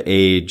came of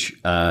age,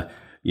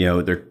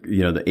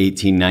 the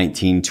 18,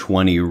 19,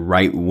 20,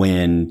 right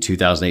when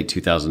 2008,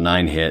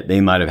 2009 hit. They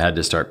might have had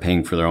to start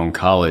paying for their own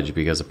college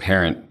because a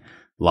parent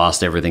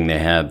lost everything they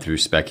had through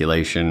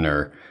speculation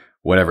or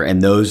whatever.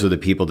 And those are the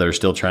people that are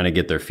still trying to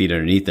get their feet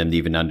underneath them to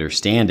even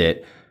understand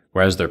it.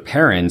 Whereas their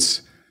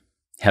parents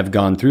have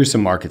gone through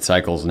some market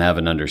cycles and have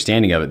an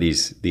understanding of it.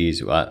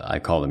 These I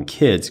call them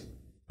kids,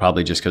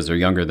 probably just because they're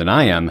younger than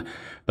I am,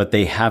 but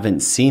they haven't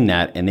seen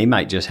that, and they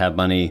might just have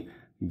money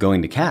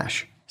going to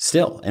cash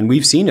still. And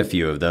we've seen a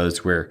few of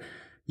those where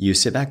you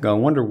sit back and go, I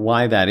wonder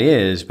why that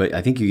is, but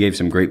I think you gave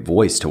some great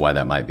voice to why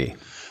that might be.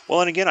 Well,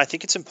 and again, I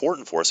think it's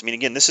important for us. I mean,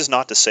 again, this is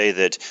not to say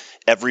that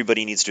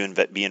everybody needs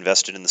to be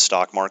invested in the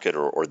stock market,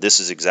 or this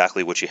is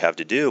exactly what you have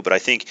to do. But I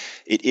think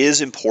it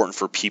is important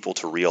for people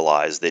to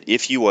realize that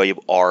if you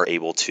are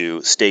able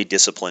to stay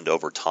disciplined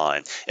over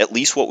time, at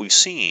least what we've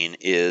seen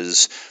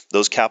is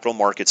those capital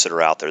markets that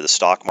are out there, the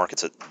stock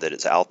markets that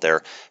is out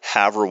there,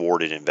 have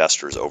rewarded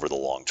investors over the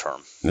long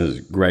term. This is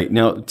great.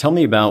 Now, tell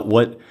me about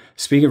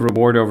speaking of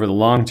reward over the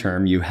long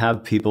term, you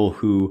have people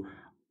who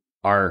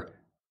are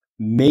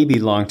maybe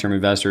long-term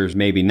investors,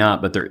 maybe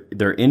not, but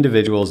they're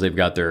individuals. They've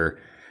got their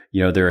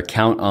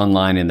account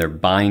online and they're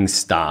buying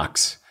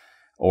stocks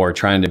or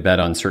trying to bet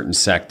on certain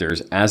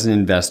sectors. As an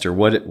investor,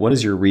 what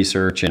does your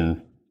research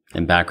and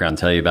background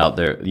tell you about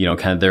their,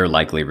 kind of their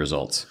likely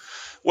results?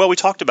 Well, we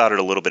talked about it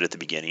a little bit at the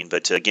beginning,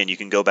 but again, you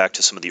can go back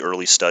to some of the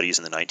early studies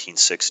in the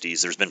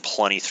 1960s. There's been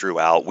plenty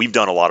throughout. We've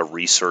done a lot of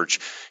research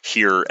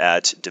here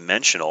at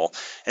Dimensional,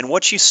 and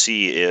what you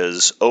see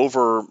is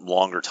over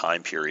longer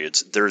time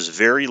periods, there's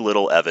very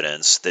little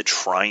evidence that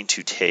trying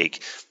to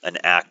take an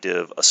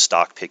active, a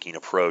stock picking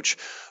approach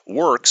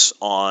works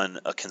on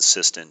a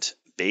consistent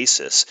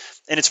basis.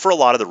 And it's for a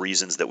lot of the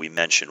reasons that we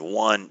mentioned.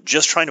 One,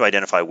 just trying to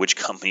identify which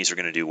companies are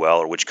going to do well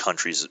or which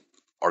countries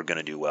are going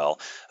to do well.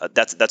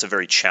 That's a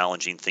very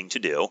challenging thing to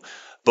do.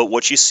 But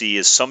what you see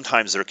is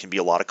sometimes there can be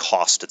a lot of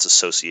cost that's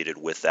associated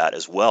with that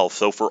as well.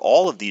 So for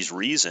all of these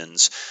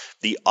reasons,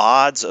 the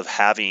odds of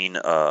having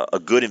a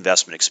good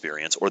investment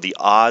experience or the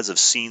odds of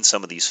seeing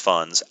some of these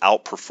funds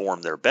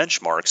outperform their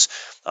benchmarks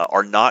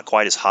are not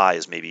quite as high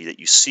as maybe that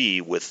you see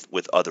with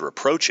other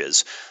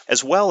approaches,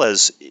 as well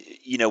as,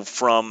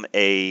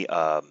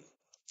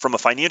 from a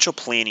financial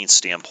planning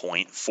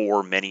standpoint,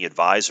 for many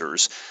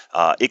advisors,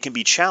 it can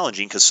be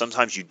challenging because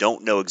sometimes you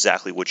don't know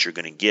exactly what you're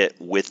going to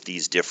get with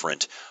these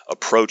different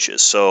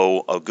approaches.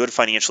 So a good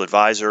financial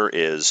advisor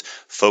is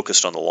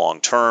focused on the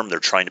long term. They're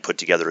trying to put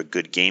together a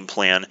good game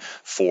plan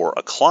for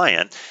a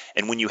client.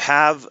 And when you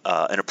have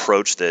an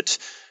approach that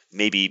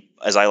maybe,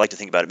 as I like to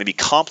think about it, maybe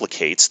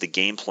complicates the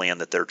game plan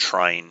that they're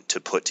trying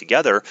to put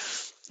together,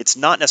 it's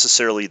not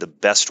necessarily the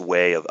best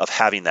way of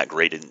having that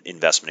great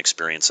investment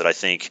experience that I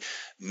think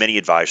many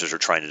advisors are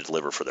trying to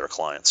deliver for their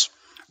clients.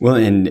 Well,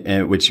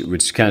 and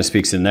which kind of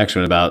speaks to the next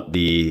one about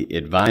the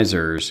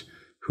advisors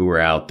who are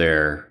out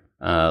there.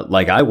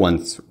 Like I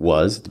once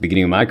was at the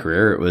beginning of my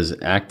career, it was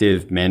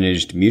active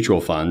managed mutual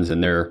funds,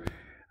 and their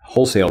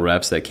wholesale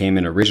reps that came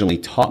in originally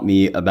taught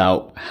me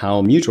about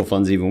how mutual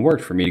funds even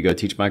worked for me to go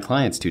teach my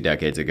clients 2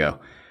 decades ago.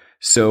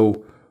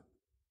 So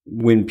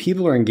when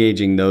people are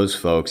engaging those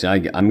folks,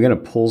 I'm going to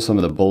pull some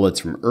of the bullets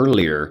from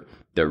earlier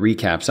that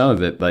recap some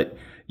of it, but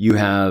you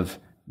have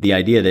the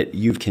idea that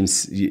you've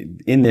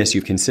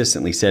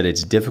consistently said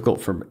it's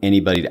difficult for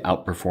anybody to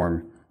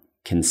outperform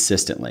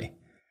consistently,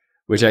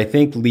 which I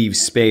think leaves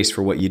space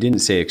for what you didn't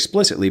say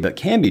explicitly, but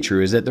can be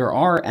true, is that there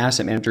are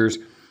asset managers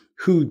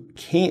who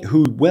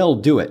will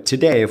do it.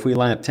 Today, if we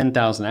line up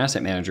 10,000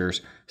 asset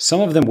managers,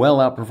 some of them will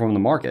outperform the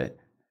market.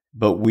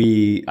 But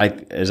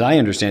as I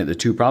understand it, the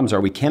two problems are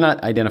we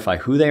cannot identify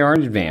who they are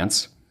in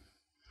advance.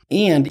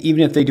 And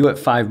even if they do it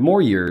 5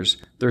 more years,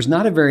 there's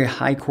not a very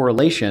high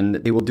correlation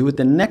that they will do it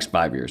the next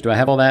 5 years. Do I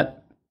have all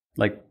that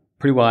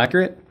pretty well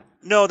accurate?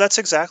 No, that's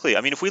exactly.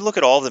 I mean, if we look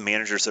at all the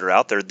managers that are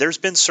out there, there's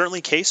been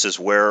certainly cases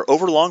where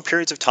over long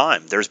periods of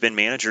time, there's been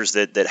managers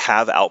that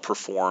have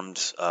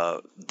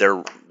outperformed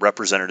their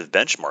representative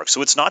benchmarks.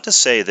 So it's not to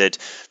say that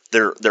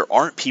there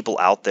aren't people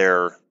out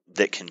there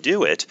that can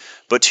do it,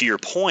 but to your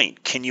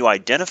point, can you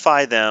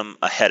identify them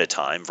ahead of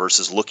time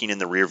versus looking in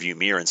the rearview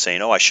mirror and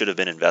saying, oh, I should have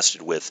been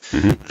invested with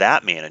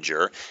that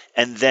manager?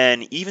 And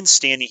then even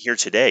standing here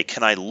today,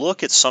 can I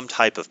look at some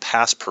type of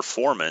past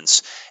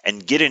performance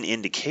and get an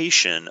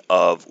indication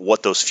of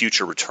what those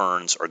future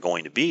returns are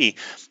going to be?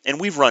 And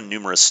we've run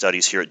numerous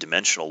studies here at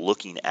Dimensional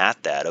looking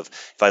at that. Of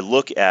if I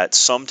look at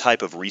some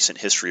type of recent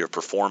history of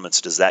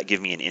performance, does that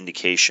give me an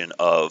indication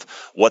of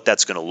what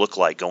that's going to look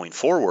like going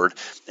forward?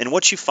 And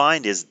what you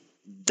find is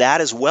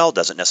that as well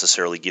doesn't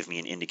necessarily give me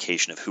an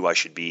indication of who I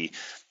should be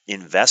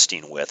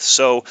investing with.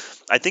 So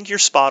I think you're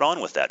spot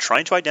on with that.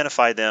 Trying to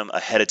identify them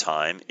ahead of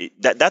time,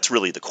 that's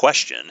really the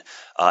question.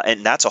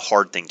 And that's a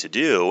hard thing to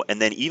do.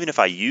 And then even if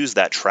I use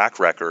that track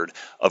record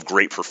of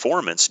great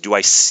performance, do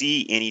I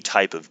see any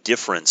type of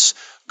difference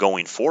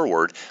going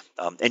forward?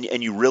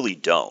 And you really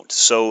don't.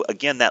 So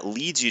again, that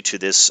leads you to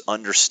this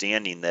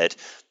understanding that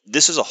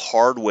this is a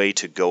hard way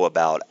to go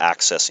about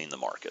accessing the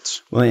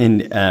markets. Well,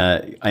 and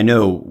I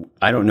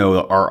don't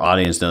know our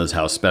audience knows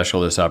how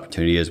special this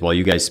opportunity is. While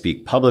you guys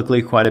speak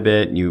publicly quite a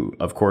bit, and you,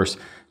 of course,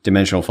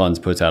 Dimensional Funds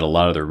puts out a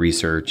lot of their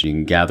research, you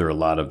can gather a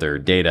lot of their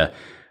data.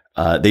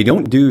 They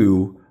don't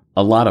do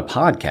a lot of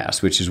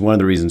podcasts, which is one of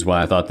the reasons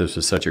why I thought this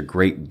was such a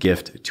great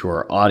gift to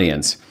our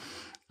audience.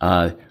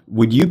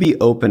 Would you be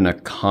open to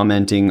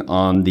commenting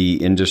on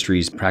the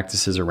industry's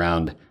practices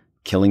around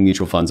killing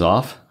mutual funds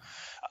off?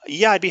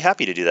 Yeah, I'd be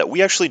happy to do that.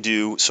 We actually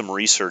do some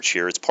research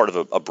here. It's part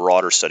of a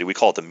broader study. We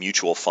call it the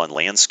mutual fund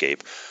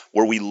landscape,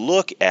 where we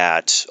look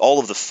at all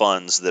of the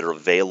funds that are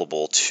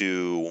available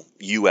to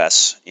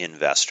U.S.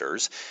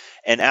 investors.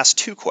 and ask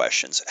two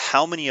questions.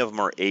 How many of them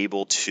are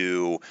able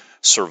to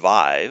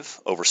survive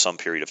over some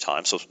period of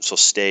time, so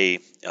stay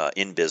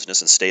in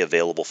business and stay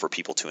available for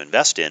people to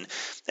invest in,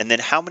 and then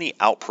how many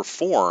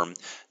outperform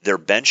their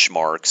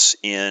benchmarks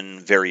in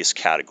various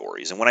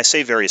categories. And when I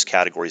say various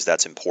categories,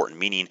 that's important,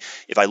 meaning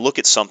if I look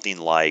at something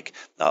like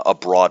a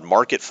broad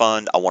market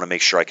fund, I want to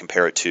make sure I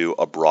compare it to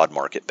a broad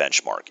market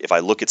benchmark. If I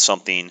look at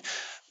something,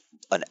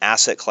 an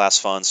asset class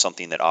fund,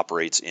 something that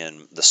operates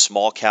in the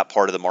small cap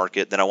part of the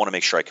market, then I want to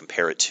make sure I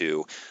compare it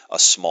to a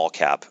small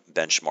cap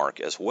benchmark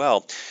as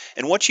well.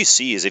 And what you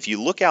see is if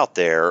you look out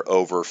there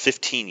over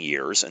 15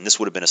 years, and this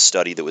would have been a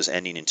study that was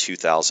ending in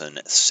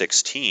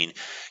 2016,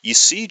 you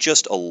see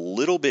just a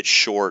little bit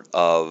short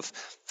of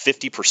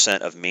 50%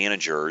 of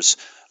managers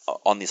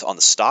on the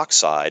stock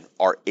side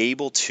are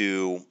able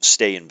to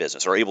stay in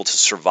business, or able to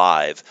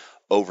survive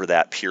over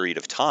that period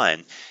of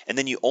time. And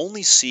then you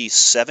only see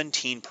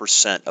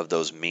 17% of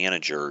those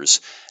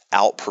managers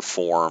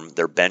outperform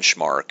their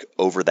benchmark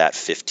over that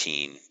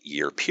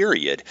 15-year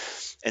period.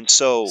 And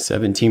so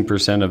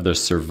 17% of the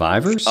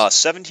survivors?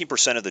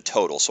 17% of the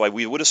total. So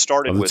we would have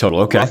started with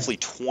roughly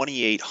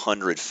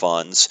 2,800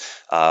 funds.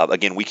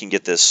 Again, we can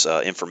get this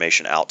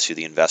information out to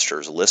the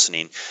investors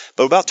listening,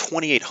 but about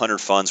 2,800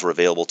 funds were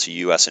available to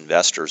U.S.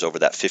 investors over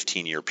that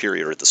 15-year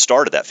period, or at the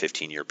start of that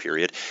 15-year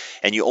period,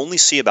 and you only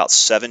see about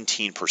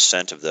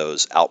 17% of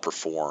those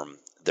outperform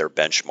their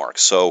benchmarks.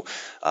 So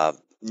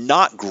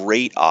not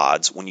great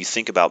odds when you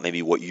think about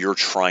maybe what you're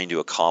trying to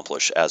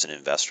accomplish as an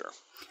investor.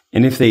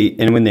 And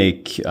when they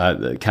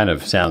kind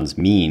of sounds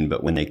mean,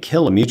 but when they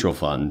kill a mutual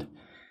fund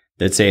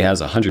that say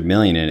has $100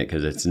 million in it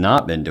because it's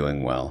not been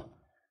doing well,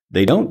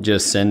 they don't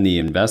just send the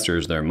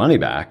investors their money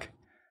back.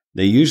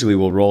 They usually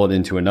will roll it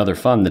into another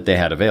fund that they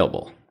had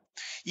available.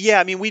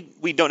 Yeah, I mean,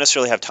 we don't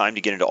necessarily have time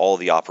to get into all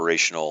of the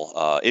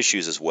operational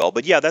issues as well,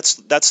 but yeah,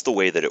 that's the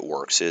way that it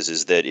works.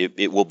 Is that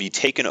it will be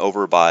taken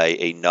over by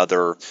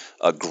another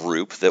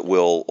group that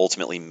will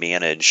ultimately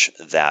manage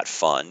that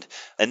fund,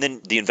 and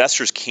then the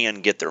investors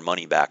can get their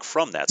money back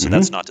from that. So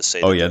that's not to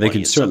say that they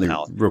can certainly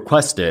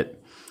request it.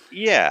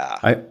 Yeah,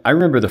 I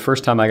remember the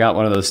first time I got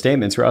one of those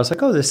statements where I was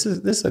like, oh, this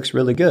looks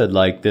really good.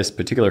 Like, this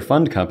particular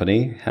fund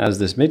company has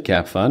this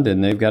mid-cap fund,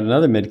 and they've got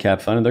another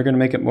mid-cap fund, and they're going to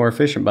make it more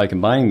efficient by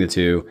combining the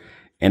two.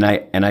 And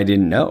I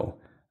didn't know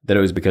that it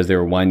was because they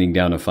were winding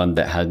down a fund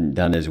that hadn't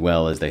done as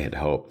well as they had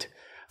hoped.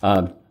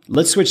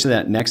 Let's switch to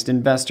that next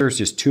investor. It's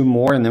just two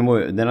more, and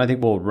then I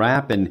think we'll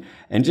wrap. And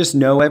just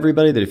know,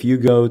 everybody, that if you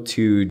go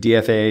to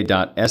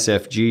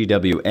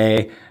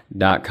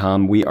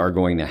dfa.sfgwa.com, we are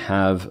going to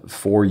have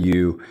for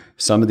you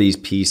some of these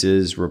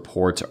pieces,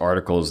 reports,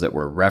 articles that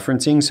we're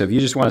referencing. So if you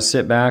just want to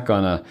sit back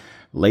on a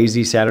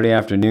lazy Saturday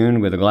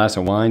afternoon with a glass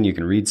of wine, you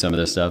can read some of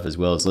this stuff as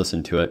well as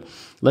listen to it.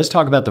 Let's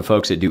talk about the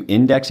folks that do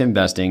index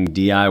investing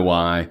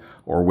DIY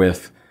or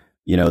with,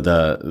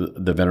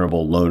 the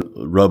venerable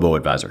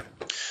robo-advisor.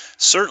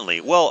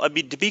 Certainly. Well, I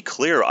mean, to be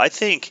clear, I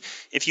think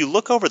if you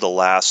look over the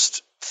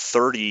last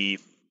 30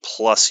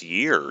 plus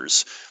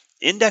years,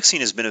 indexing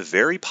has been a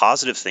very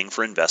positive thing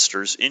for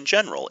investors in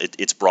general.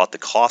 It's brought the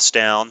cost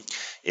down.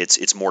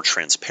 It's more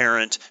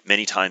transparent.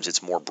 Many times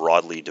it's more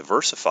broadly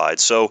diversified.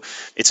 So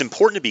it's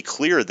important to be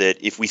clear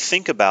that if we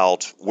think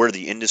about where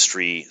the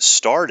industry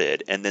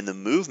started and then the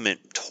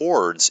movement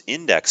towards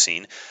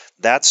indexing,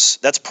 that's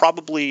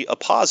probably a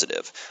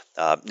positive.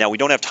 Now, we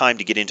don't have time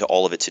to get into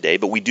all of it today,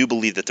 but we do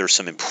believe that there's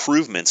some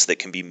improvements that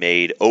can be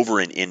made over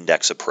an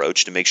index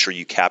approach to make sure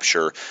you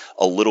capture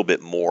a little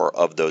bit more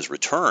of those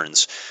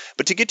returns.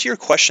 But to get to your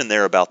question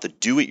there about the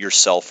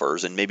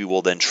do-it-yourselfers, and maybe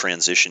we'll then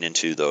transition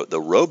into the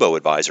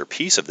robo-advisor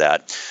piece of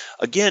that,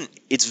 again,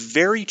 it's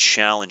very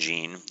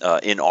challenging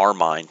in our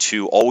mind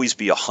to always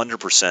be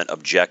 100%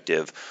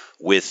 objective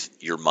with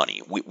your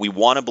money. We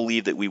want to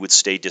believe that we would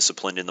stay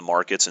disciplined in the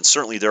markets, and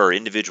certainly there are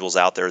individuals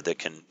out there that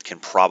can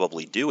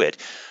probably do it.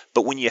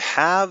 But when you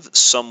have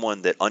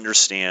someone that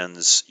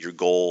understands your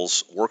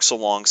goals, works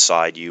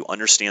alongside you,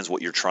 understands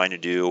what you're trying to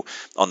do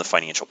on the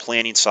financial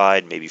planning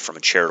side, maybe from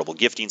a charitable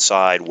gifting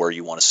side, where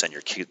you want to send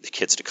your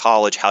kids to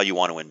college, how you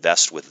want to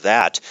invest with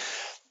that,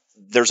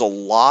 there's a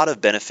lot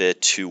of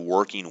benefit to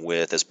working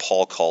with, as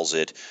Paul calls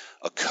it,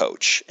 a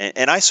coach.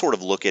 And I sort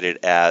of look at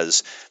it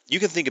as,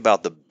 you can think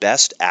about the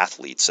best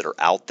athletes that are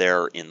out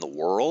there in the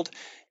world,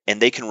 and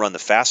they can run the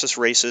fastest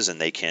races and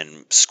they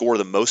can score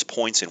the most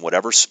points in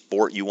whatever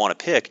sport you want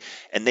to pick,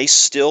 and they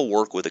still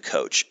work with a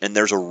coach. And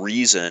there's a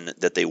reason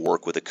that they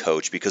work with a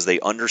coach, because they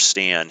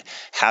understand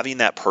having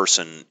that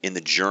person in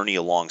the journey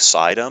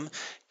alongside them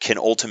can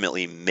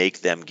ultimately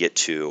make them get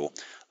to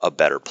a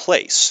better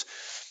place.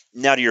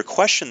 Now, to your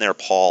question there,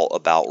 Paul,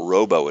 about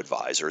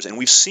robo-advisors, and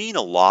we've seen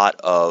a lot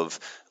of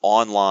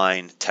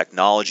online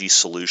technology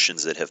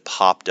solutions that have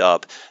popped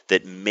up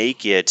that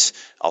make it,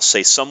 I'll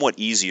say, somewhat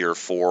easier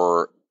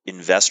for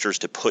investors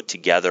to put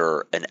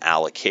together an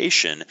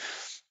allocation.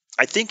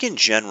 I think in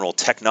general,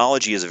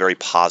 technology is a very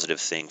positive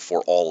thing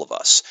for all of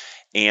us.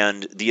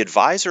 And the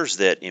advisors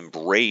that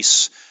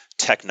embrace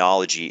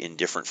technology in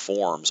different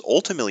forms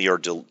ultimately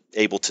are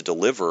able to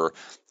deliver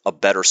a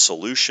better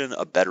solution,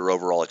 a better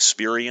overall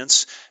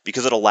experience,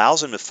 because it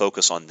allows them to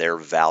focus on their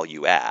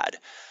value add.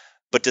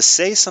 But to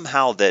say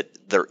somehow that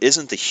there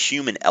isn't the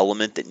human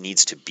element that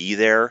needs to be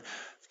there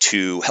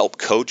to help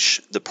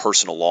coach the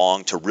person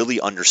along, to really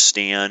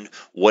understand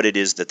what it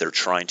is that they're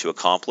trying to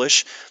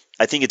accomplish,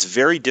 I think it's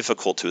very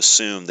difficult to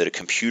assume that a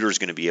computer is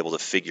going to be able to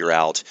figure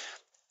out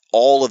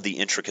all of the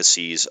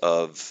intricacies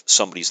of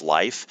somebody's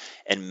life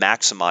and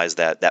maximize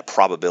that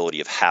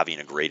probability of having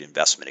a great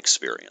investment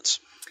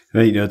experience.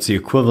 Well, it's the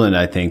equivalent,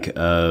 I think,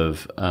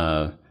 of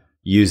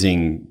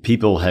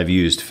people have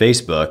used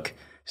Facebook,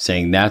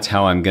 saying that's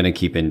how I'm going to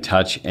keep in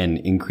touch and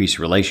increase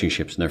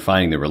relationships. And they're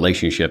finding the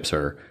relationships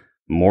are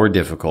more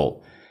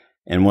difficult.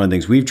 And one of the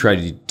things we've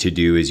tried to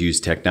do is use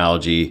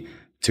technology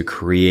to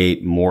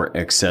create more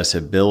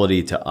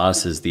accessibility to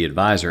us as the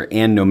advisor,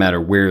 and no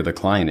matter where the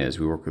client is.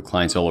 We work with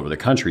clients all over the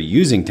country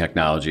using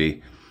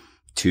technology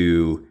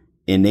to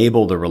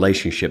enable the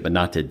relationship, but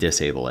not to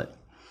disable it.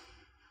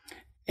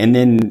 And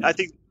then I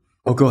think...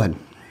 Oh, go ahead.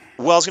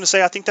 Well, I was going to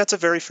say, I think that's a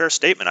very fair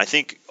statement. I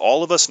think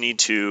all of us need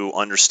to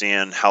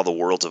understand how the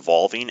world's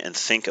evolving and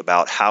think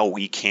about how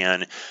we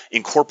can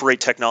incorporate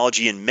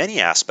technology in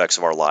many aspects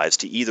of our lives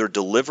to either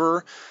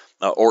deliver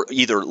or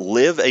either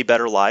live a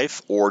better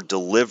life or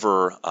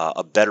deliver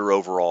a better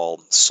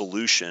overall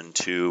solution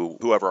to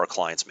whoever our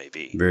clients may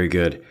be. Very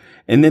good.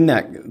 And then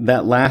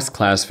that last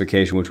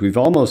classification, which we've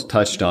almost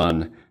touched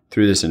on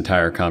through this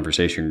entire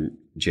conversation,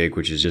 Jake,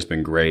 which has just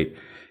been great,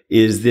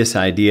 is this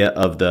idea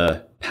of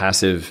the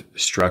passive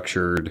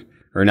structured,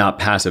 or not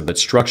passive, but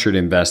structured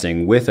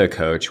investing with a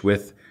coach,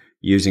 with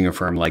using a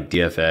firm like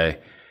DFA,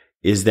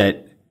 is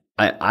that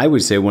I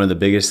would say one of the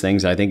biggest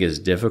things I think is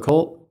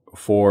difficult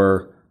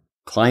for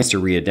clients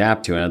to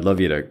readapt to, and I'd love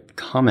you to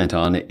comment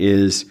on,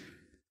 is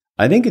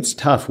I think it's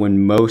tough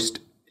when most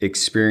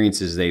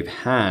experiences they've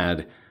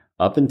had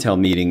up until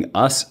meeting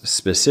us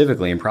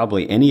specifically, and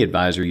probably any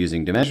advisor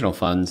using dimensional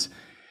funds,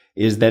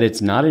 is that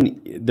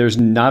there's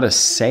not a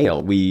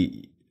sale.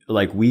 We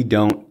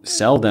don't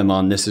sell them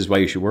on this is why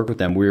you should work with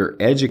them. We're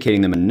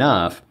educating them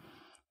enough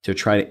to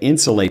try to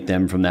insulate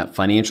them from that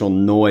financial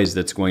noise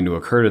that's going to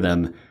occur to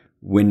them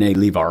when they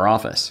leave our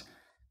office,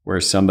 where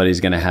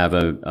somebody's going to have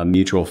a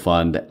mutual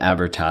fund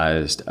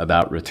advertised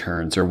about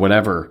returns or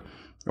whatever,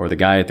 or the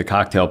guy at the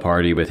cocktail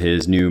party with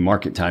his new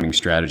market timing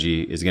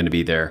strategy is going to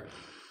be there.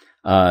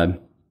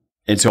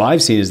 And so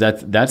I've seen is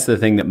that's the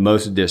thing that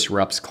most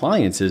disrupts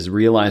clients, is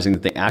realizing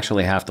that they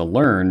actually have to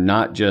learn,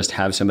 not just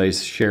have somebody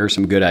share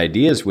some good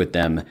ideas with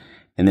them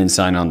and then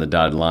sign on the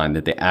dotted line,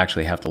 that they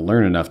actually have to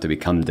learn enough to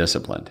become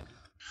disciplined.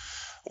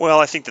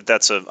 Well, I think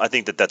that's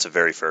a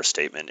very fair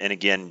statement. And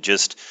again,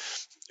 just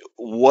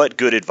what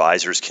good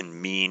advisors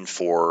can mean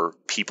for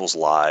people's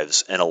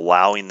lives and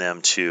allowing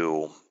them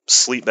to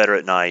sleep better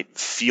at night,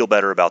 feel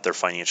better about their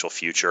financial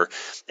future,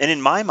 and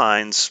in my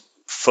mind,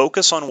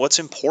 focus on what's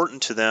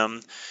important to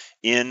them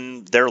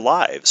in their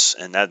lives.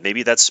 And that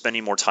maybe that's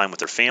spending more time with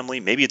their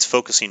family, maybe it's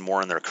focusing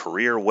more on their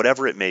career,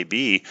 whatever it may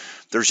be.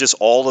 There's just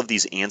all of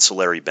these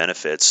ancillary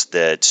benefits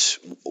that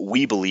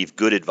we believe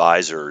good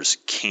advisors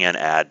can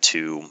add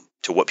to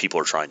what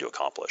people are trying to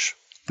accomplish.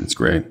 That's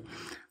great.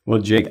 Well,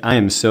 Jake, I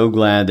am so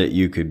glad that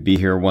you could be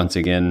here once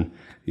again.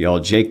 Y'all,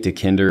 Jake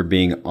DeKinder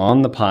being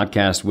on the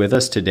podcast with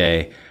us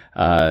today,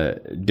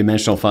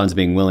 Dimensional Funds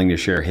being willing to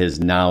share his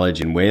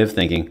knowledge and way of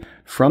thinking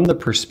from the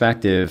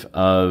perspective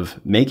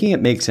of making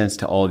it make sense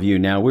to all of you.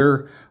 Now,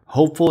 we're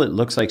hopeful, it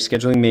looks like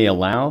scheduling may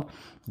allow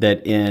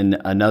that in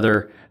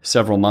another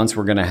several months,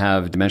 we're going to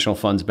have Dimensional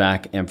Funds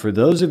back. And for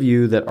those of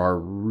you that are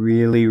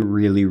really,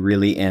 really,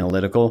 really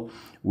analytical,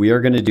 we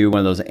are going to do one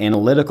of those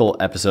analytical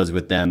episodes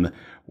with them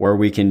where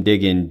we can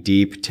dig in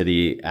deep to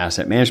the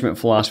asset management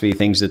philosophy,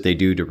 things that they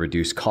do to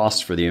reduce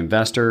costs for the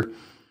investor.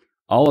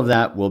 All of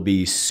that will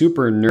be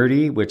super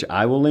nerdy, which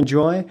I will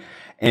enjoy.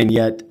 And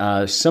yet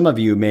some of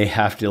you may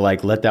have to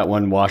let that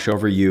one wash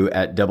over you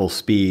at double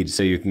speed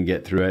so you can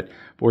get through it.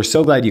 But we're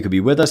so glad you could be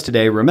with us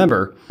today.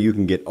 Remember, you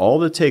can get all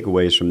the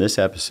takeaways from this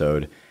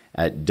episode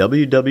at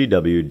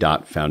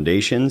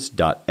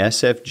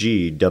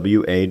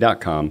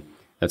www.foundations.sfgwa.com.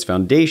 That's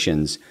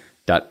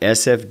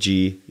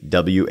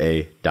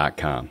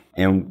foundations.sfgwa.com.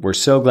 And we're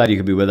so glad you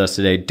could be with us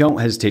today.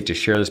 Don't hesitate to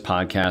share this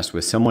podcast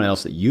with someone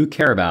else that you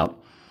care about.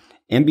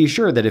 And be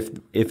sure that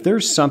if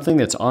there's something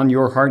that's on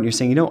your heart and you're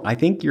saying, I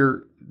think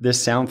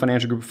this Sound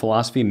Financial Group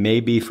philosophy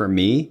may be for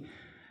me,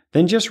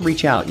 then just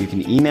reach out. You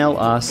can email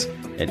us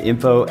at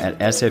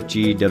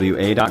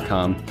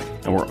info@sfgwa.com.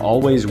 And we're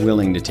always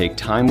willing to take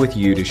time with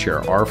you to share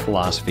our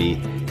philosophy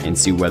and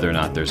see whether or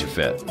not there's a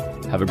fit.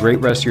 Have a great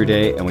rest of your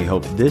day, and we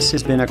hope this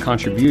has been a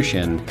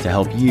contribution to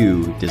help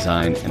you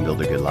design and build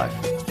a good life.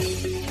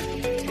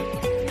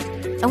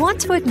 I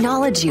want to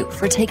acknowledge you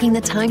for taking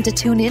the time to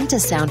tune in to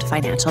Sound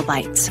Financial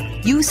Bites.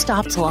 You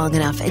stopped long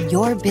enough in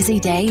your busy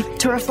day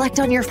to reflect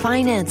on your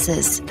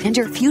finances and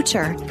your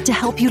future to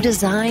help you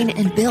design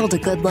and build a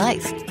good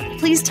life.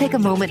 please take a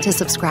moment to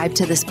subscribe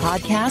to this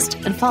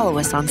podcast and follow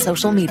us on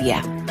social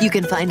media. You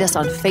can find us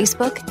on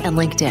Facebook and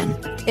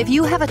LinkedIn. If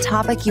you have a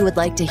topic you would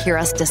like to hear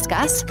us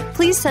discuss,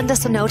 please send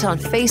us a note on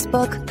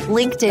Facebook,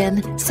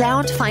 LinkedIn,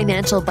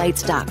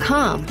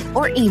 soundfinancialbites.com,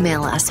 or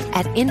email us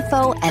at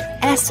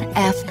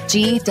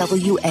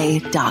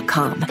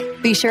info@sfgwa.com.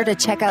 Be sure to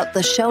check out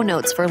the show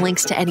notes for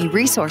links to any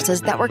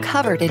resources that were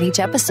covered in each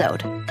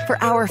episode. For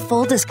our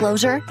full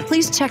disclosure,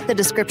 please check the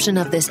description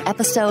of this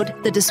episode,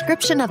 the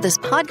description of this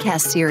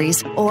podcast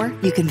series, or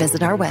you can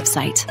visit our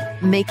website.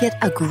 Make it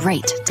a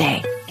great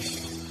day.